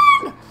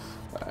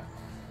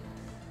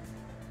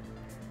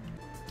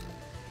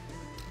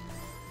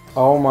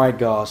 Oh my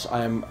gosh,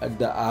 I am...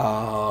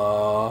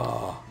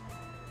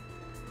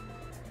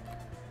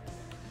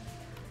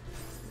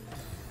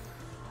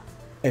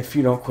 If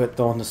you don't quit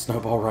throwing the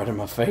snowball right in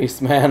my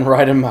face, man,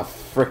 right in my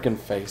frickin'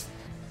 face.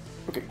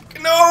 Okay,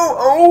 no!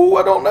 Oh,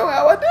 I don't know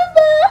how I did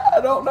that!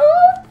 I don't know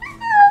how I did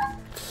that!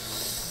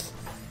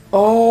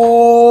 Oh!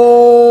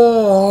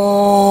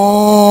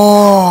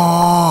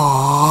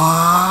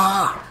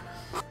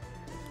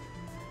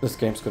 This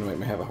game's gonna make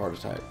me have a heart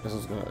attack. I'm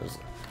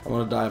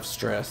gonna die of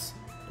stress.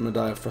 I'm gonna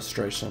die of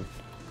frustration.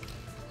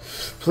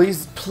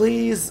 Please,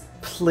 please,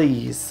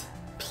 please,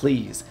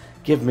 please.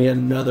 Give me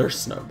another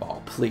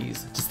snowball,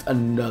 please. Just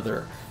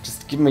another.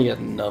 Just give me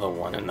another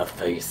one in the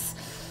face.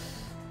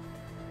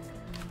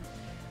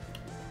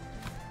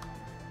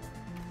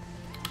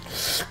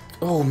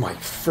 Oh my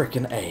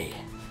frickin' A.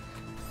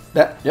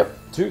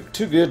 Yep, too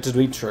good to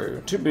be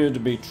true. Too good to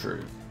be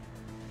true.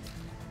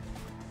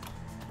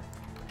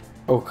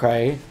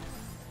 Okay.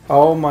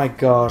 Oh my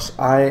gosh,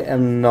 I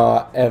am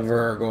not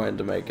ever going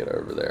to make it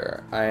over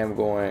there. I am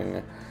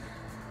going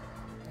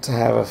to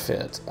have a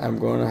fit. I'm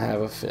going to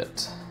have a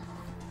fit.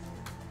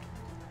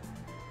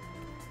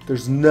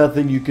 There's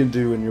nothing you can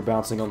do when you're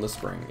bouncing on the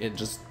spring.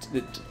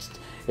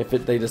 If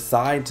they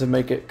decide to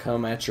make it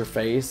come at your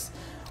face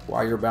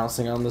while you're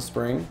bouncing on the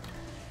spring,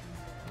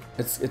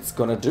 it's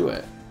gonna do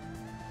it.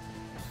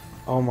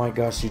 Oh my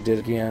gosh, you did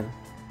it again.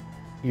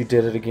 You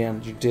did it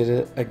again. You did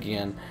it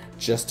again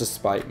just to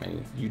spite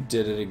me. You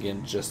did it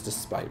again just to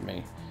spite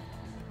me.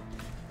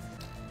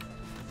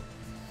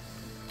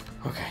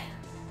 Okay.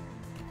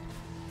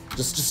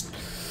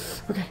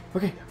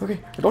 Okay.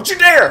 Don't you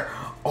dare!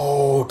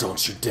 Oh,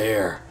 don't you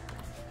dare.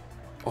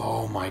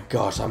 Oh my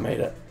gosh, I made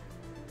it.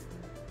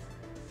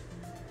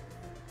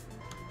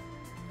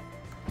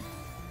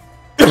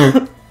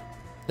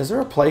 Is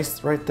there a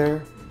place right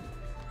there?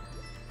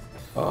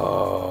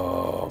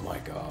 Oh my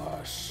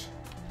gosh.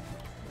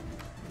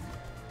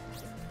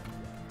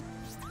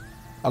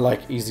 I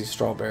like easy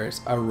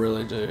strawberries. I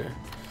really do.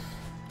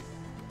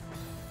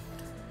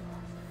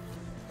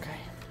 Okay.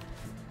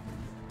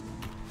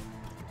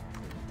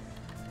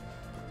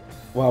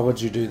 Why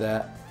would you do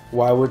that?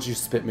 Why would you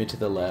spit me to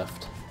the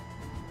left?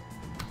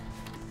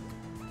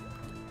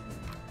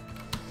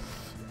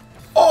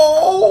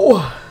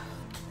 Oh!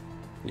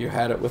 You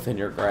had it within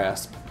your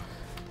grasp,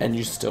 and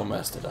you still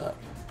messed it up.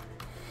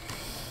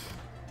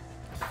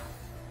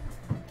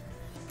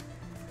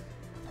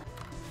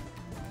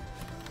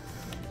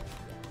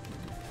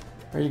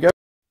 There you go.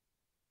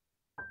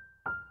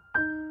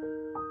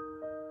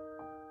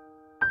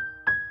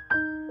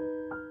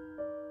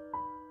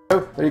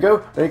 There you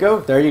go, there you go,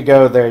 there you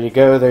go, there you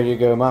go, there you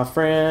go, my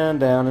friend,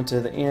 down into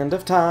the end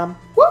of time.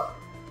 Woo!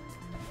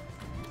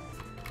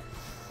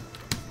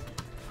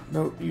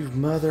 No, you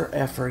mother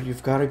effer,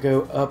 you've got to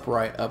go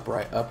upright,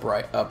 upright,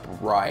 upright,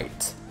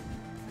 upright.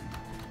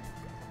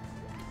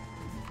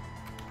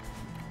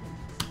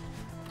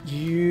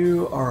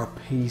 You are a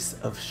piece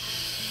of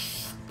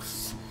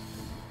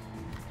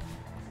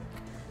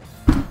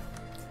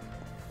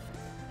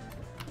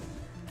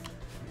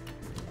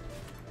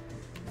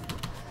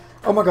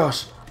Oh my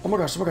gosh. Oh my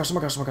gosh, oh my gosh, oh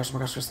my gosh, oh my gosh, oh my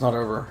gosh, it's not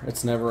over.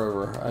 It's never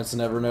over. It's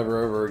never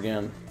over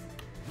again.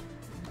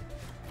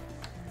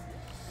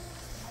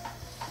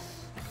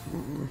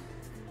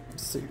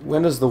 Let's see.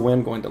 When is the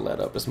wind going to let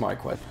up is my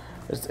question.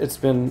 It's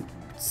been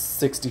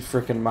 60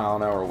 freaking mile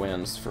an hour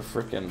winds for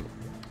freaking...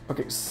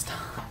 Okay,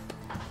 stop.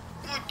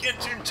 Why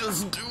can't you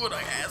just do what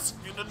I asked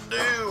you to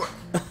do?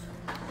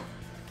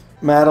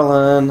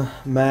 Madeline,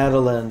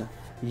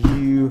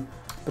 you...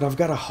 But I've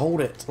got to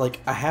hold it. Like,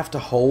 I have to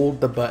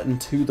hold the button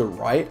to the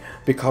right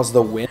because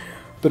the wind...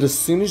 But as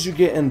soon as you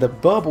get in the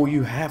bubble,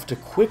 you have to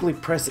quickly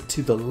press it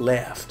to the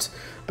left.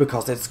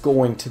 because it's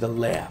going to the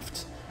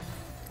left.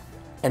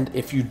 And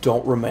if you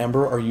don't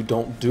remember or you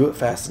don't do it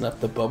fast enough,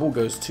 the bubble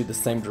goes to the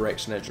same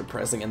direction as you're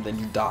pressing, and then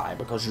you die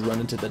because you run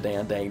into the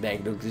dang.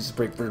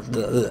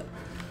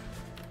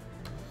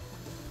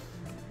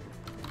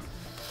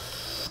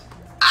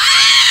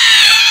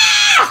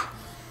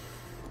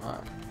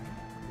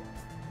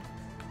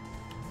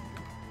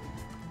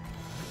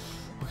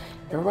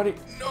 Everybody,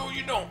 no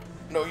you don't,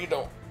 no you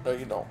don't, no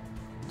you don't.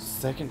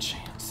 Second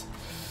chance.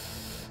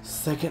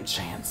 Second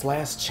chance,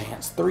 last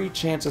chance, 3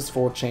 chances,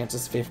 4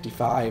 chances,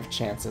 55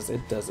 chances.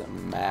 It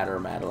doesn't matter,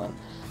 Madeline.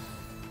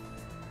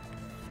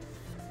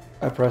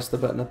 I press the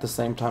button at the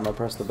same time I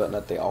press the button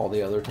at all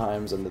the other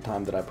times, and the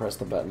time that I press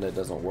the button it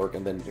doesn't work,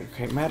 and then,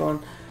 okay,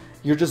 Madeline,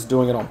 you're just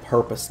doing it on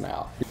purpose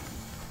now.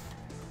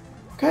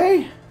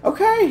 Okay,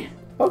 okay,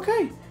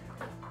 okay.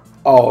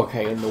 Oh,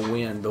 okay, and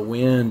the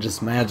wind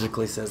just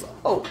magically says,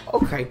 oh,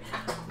 okay,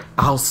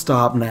 I'll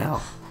stop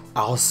now.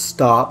 I'll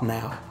stop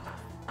now.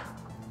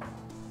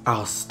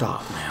 I'll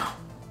stop now.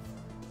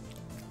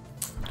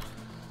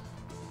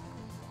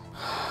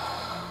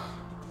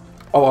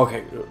 Oh,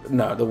 okay,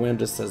 no, the wind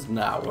just says,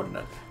 nah, wouldn't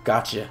it?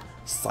 Gotcha,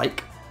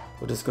 psych.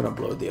 We're just gonna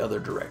blow the other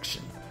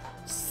direction.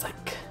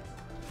 Psych.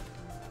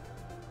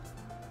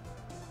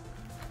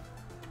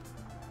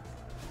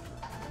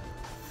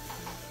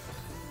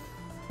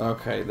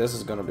 Okay, this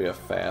is going to be a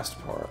fast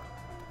part.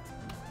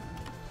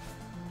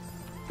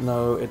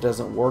 No, it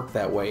doesn't work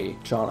that way,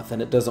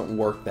 Jonathan. It doesn't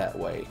work that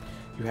way.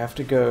 You have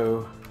to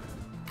go...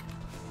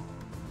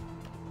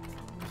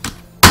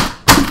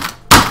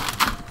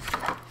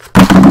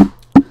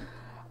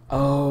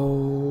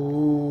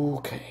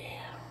 Okay.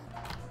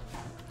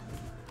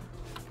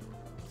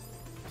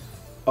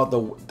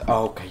 Oh,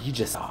 okay, you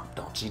just stop,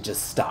 don't you?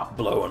 Just stop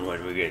blowing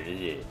when we get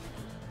it.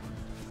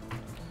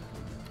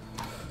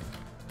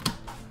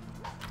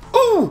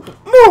 Ooh!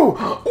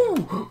 No!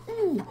 Ooh!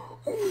 Ooh!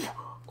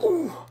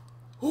 Ooh!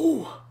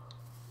 Ooh!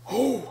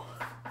 Oh!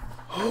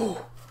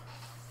 Oh!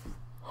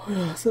 Oh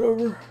yeah, is it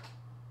over?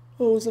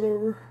 Oh, is it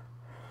over?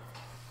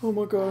 Oh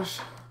my gosh.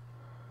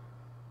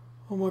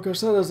 Oh my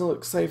gosh, that doesn't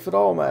look safe at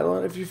all,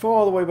 Madeline. If you fall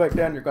all the way back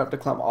down, you're going to have to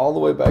climb all the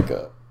way back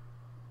up.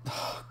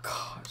 Oh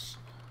gosh.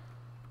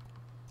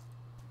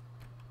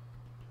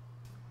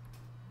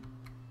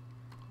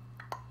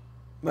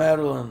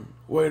 Madeline,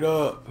 wait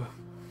up.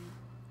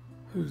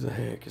 Who the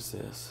heck is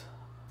this?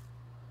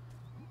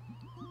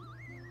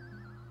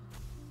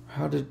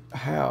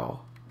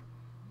 How?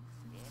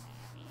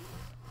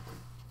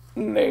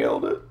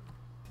 Nailed it.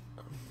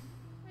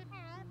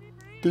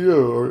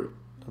 Theo,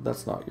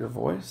 that's not your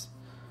voice.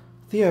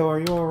 Theo, are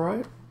you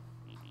alright?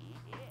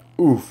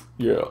 Oof,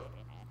 yeah.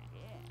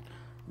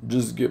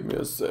 Just give me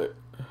a sec.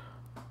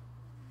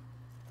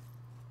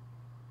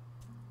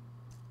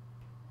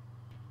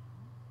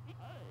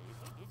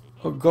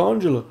 A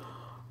gondola.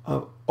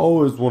 I've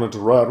always wanted to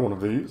ride one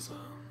of these.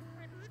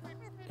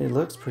 It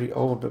looks pretty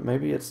old, but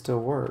maybe it still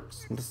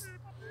works.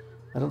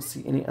 I don't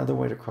see any other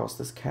way to cross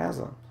this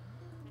chasm.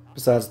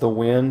 Besides the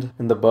wind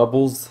and the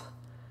bubbles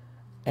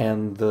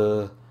and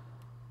the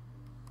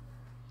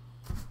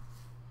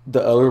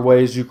other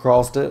ways you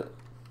crossed it.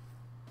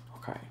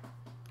 Okay,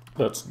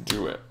 let's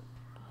do it.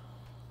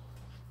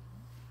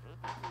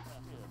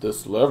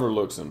 This lever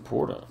looks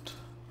important.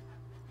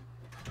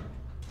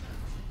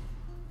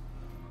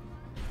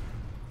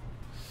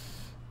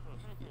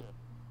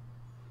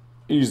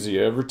 Easy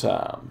every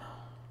time.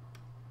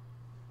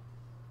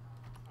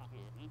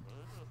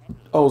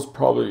 I was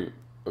probably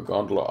a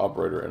gondola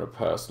operator in a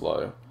past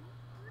life.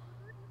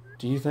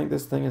 Do you think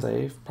this thing is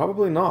safe?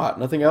 Probably not.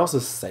 Nothing else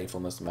is safe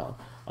on this mountain.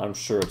 I'm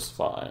sure it's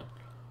fine.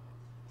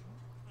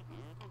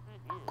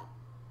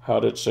 How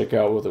did it shake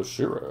out with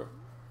Oshiro?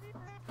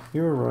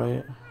 You were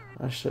right.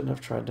 I shouldn't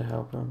have tried to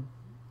help him.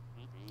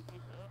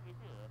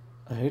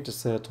 I hate to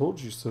say I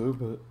told you so,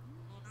 but...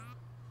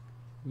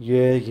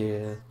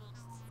 Yeah.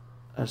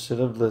 I should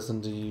have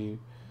listened to you.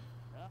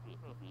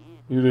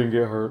 You didn't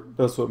get hurt.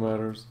 That's what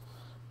matters.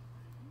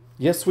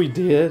 Yes, we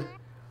did.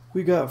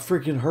 We got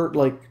freaking hurt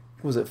like,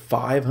 was it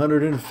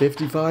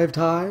 555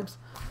 times?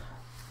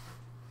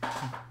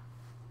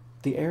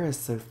 The air is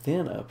so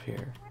thin up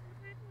here.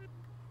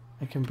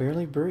 I can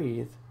barely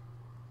breathe.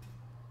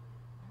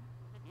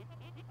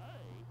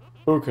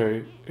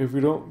 Okay, if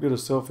we don't get a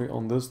selfie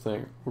on this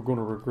thing, we're going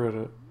to regret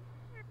it.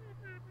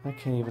 I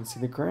can't even see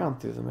the ground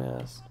through the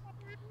mess.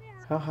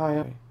 How high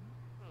are we?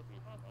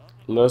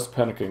 Less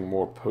panicking,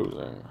 more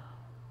posing.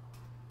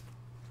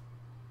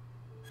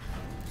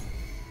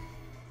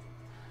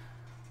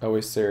 Are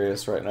we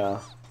serious right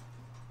now?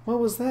 What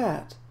was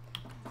that?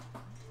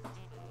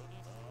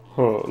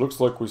 Huh, it looks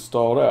like we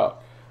stalled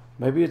out.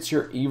 Maybe it's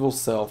your evil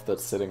self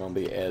that's sitting on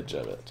the edge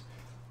of it.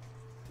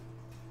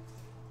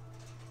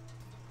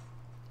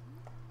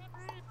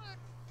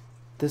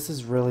 This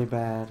is really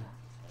bad.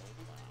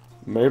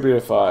 Maybe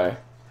if I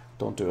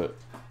don't do it.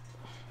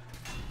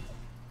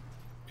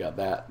 Yeah,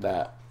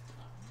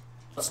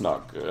 that's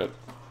not good.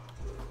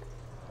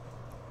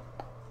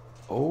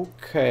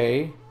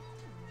 Okay.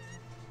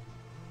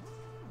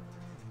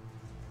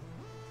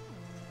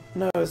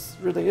 No, this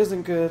really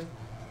isn't good.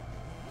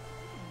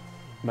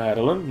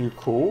 Madeline, you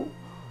cool?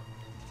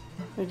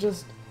 I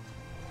just...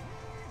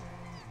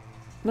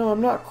 No,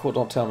 I'm not cool.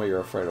 Don't tell me you're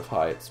afraid of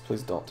heights.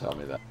 Please don't tell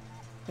me that.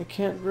 I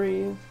can't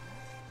breathe.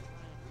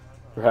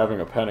 You're having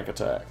a panic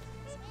attack.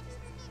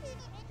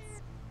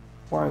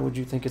 Why would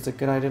you think it's a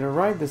good idea to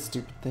ride this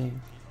stupid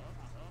thing?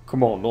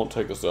 Come on, don't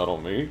take this out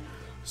on me.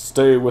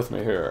 Stay with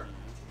me here.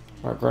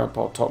 My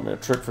grandpa taught me a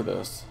trick for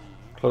this.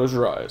 Close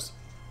your eyes.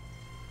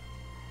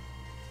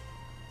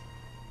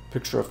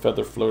 Picture a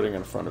feather floating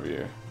in front of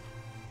you.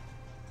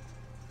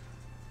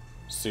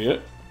 See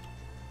it?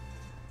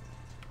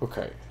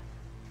 Okay.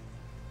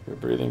 Your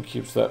breathing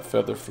keeps that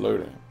feather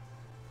floating.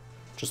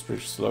 Just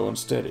breathe slow and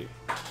steady.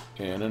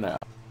 In and out.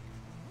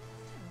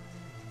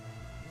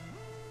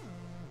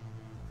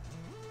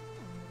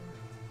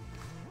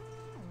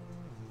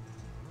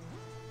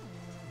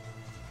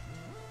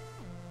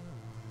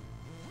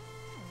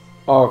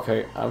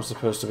 Okay, I'm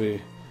supposed to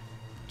be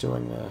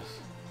doing this.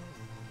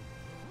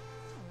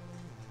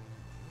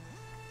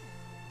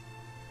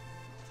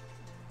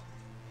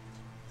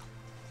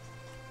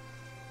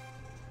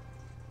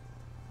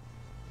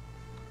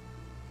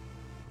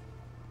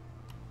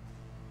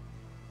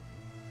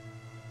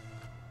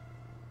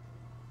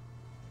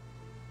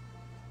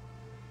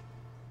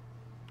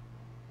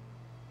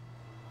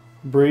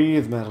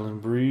 Breathe, Madeline,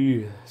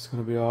 breathe. It's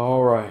gonna be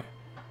alright.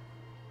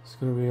 It's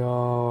gonna be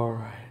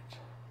alright.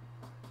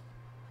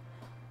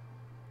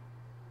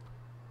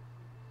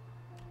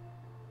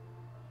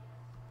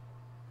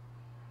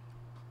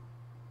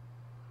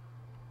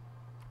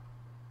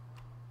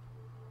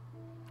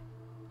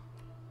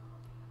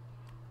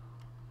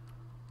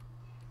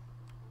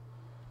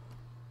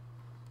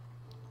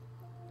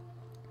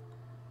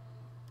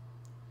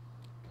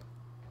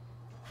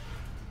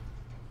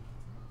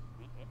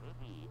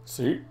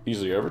 See?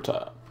 Easy every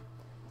time.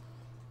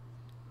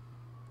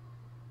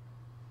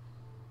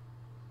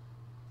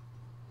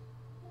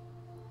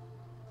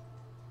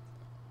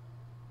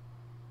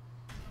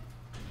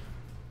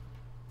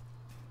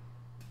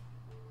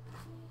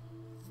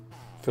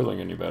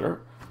 Feeling any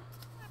better?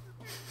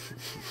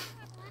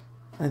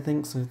 I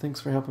think so.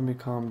 Thanks for helping me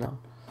calm down.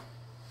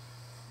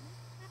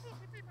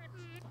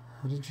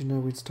 How did you know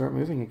we'd start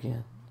moving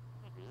again?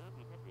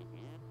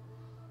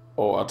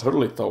 Oh, I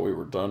totally thought we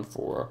were done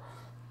for.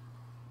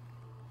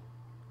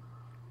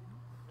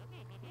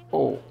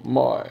 Oh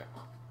my.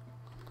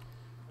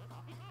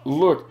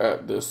 Look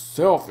at this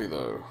selfie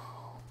though.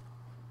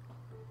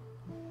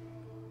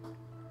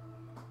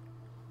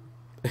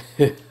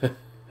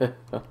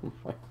 Oh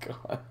my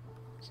god.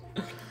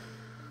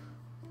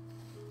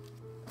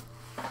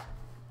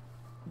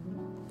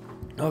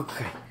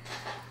 Okay.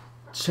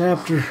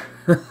 Chapter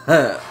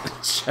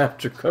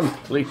chapter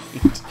complete.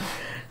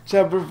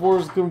 Chapter 4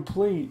 is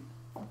complete.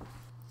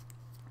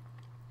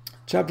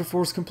 Chapter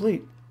 4 is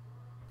complete.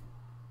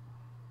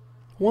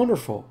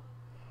 Wonderful.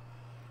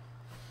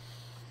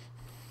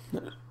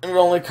 It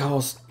only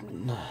cost,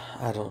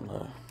 I don't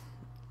know,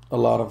 a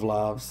lot of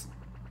lives.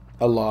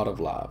 A lot of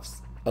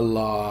lives. A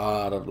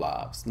lot of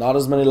lives. Not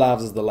as many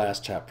lives as the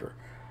last chapter,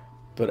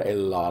 but a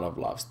lot of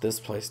lives. This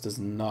place does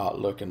not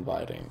look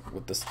inviting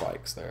with the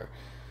spikes there.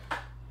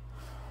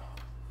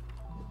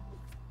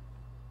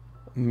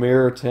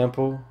 Mirror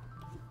Temple.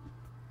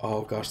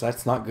 Oh gosh,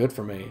 that's not good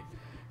for me.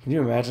 Can you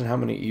imagine how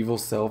many evil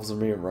selves of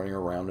me are running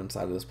around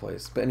inside of this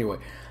place? But anyway,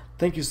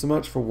 thank you so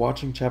much for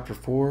watching Chapter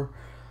 4.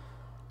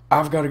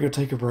 I've got to go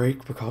take a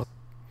break because,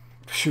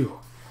 phew.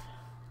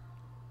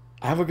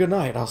 Have a good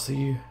night. I'll see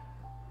you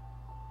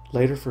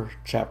later for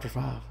Chapter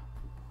 5.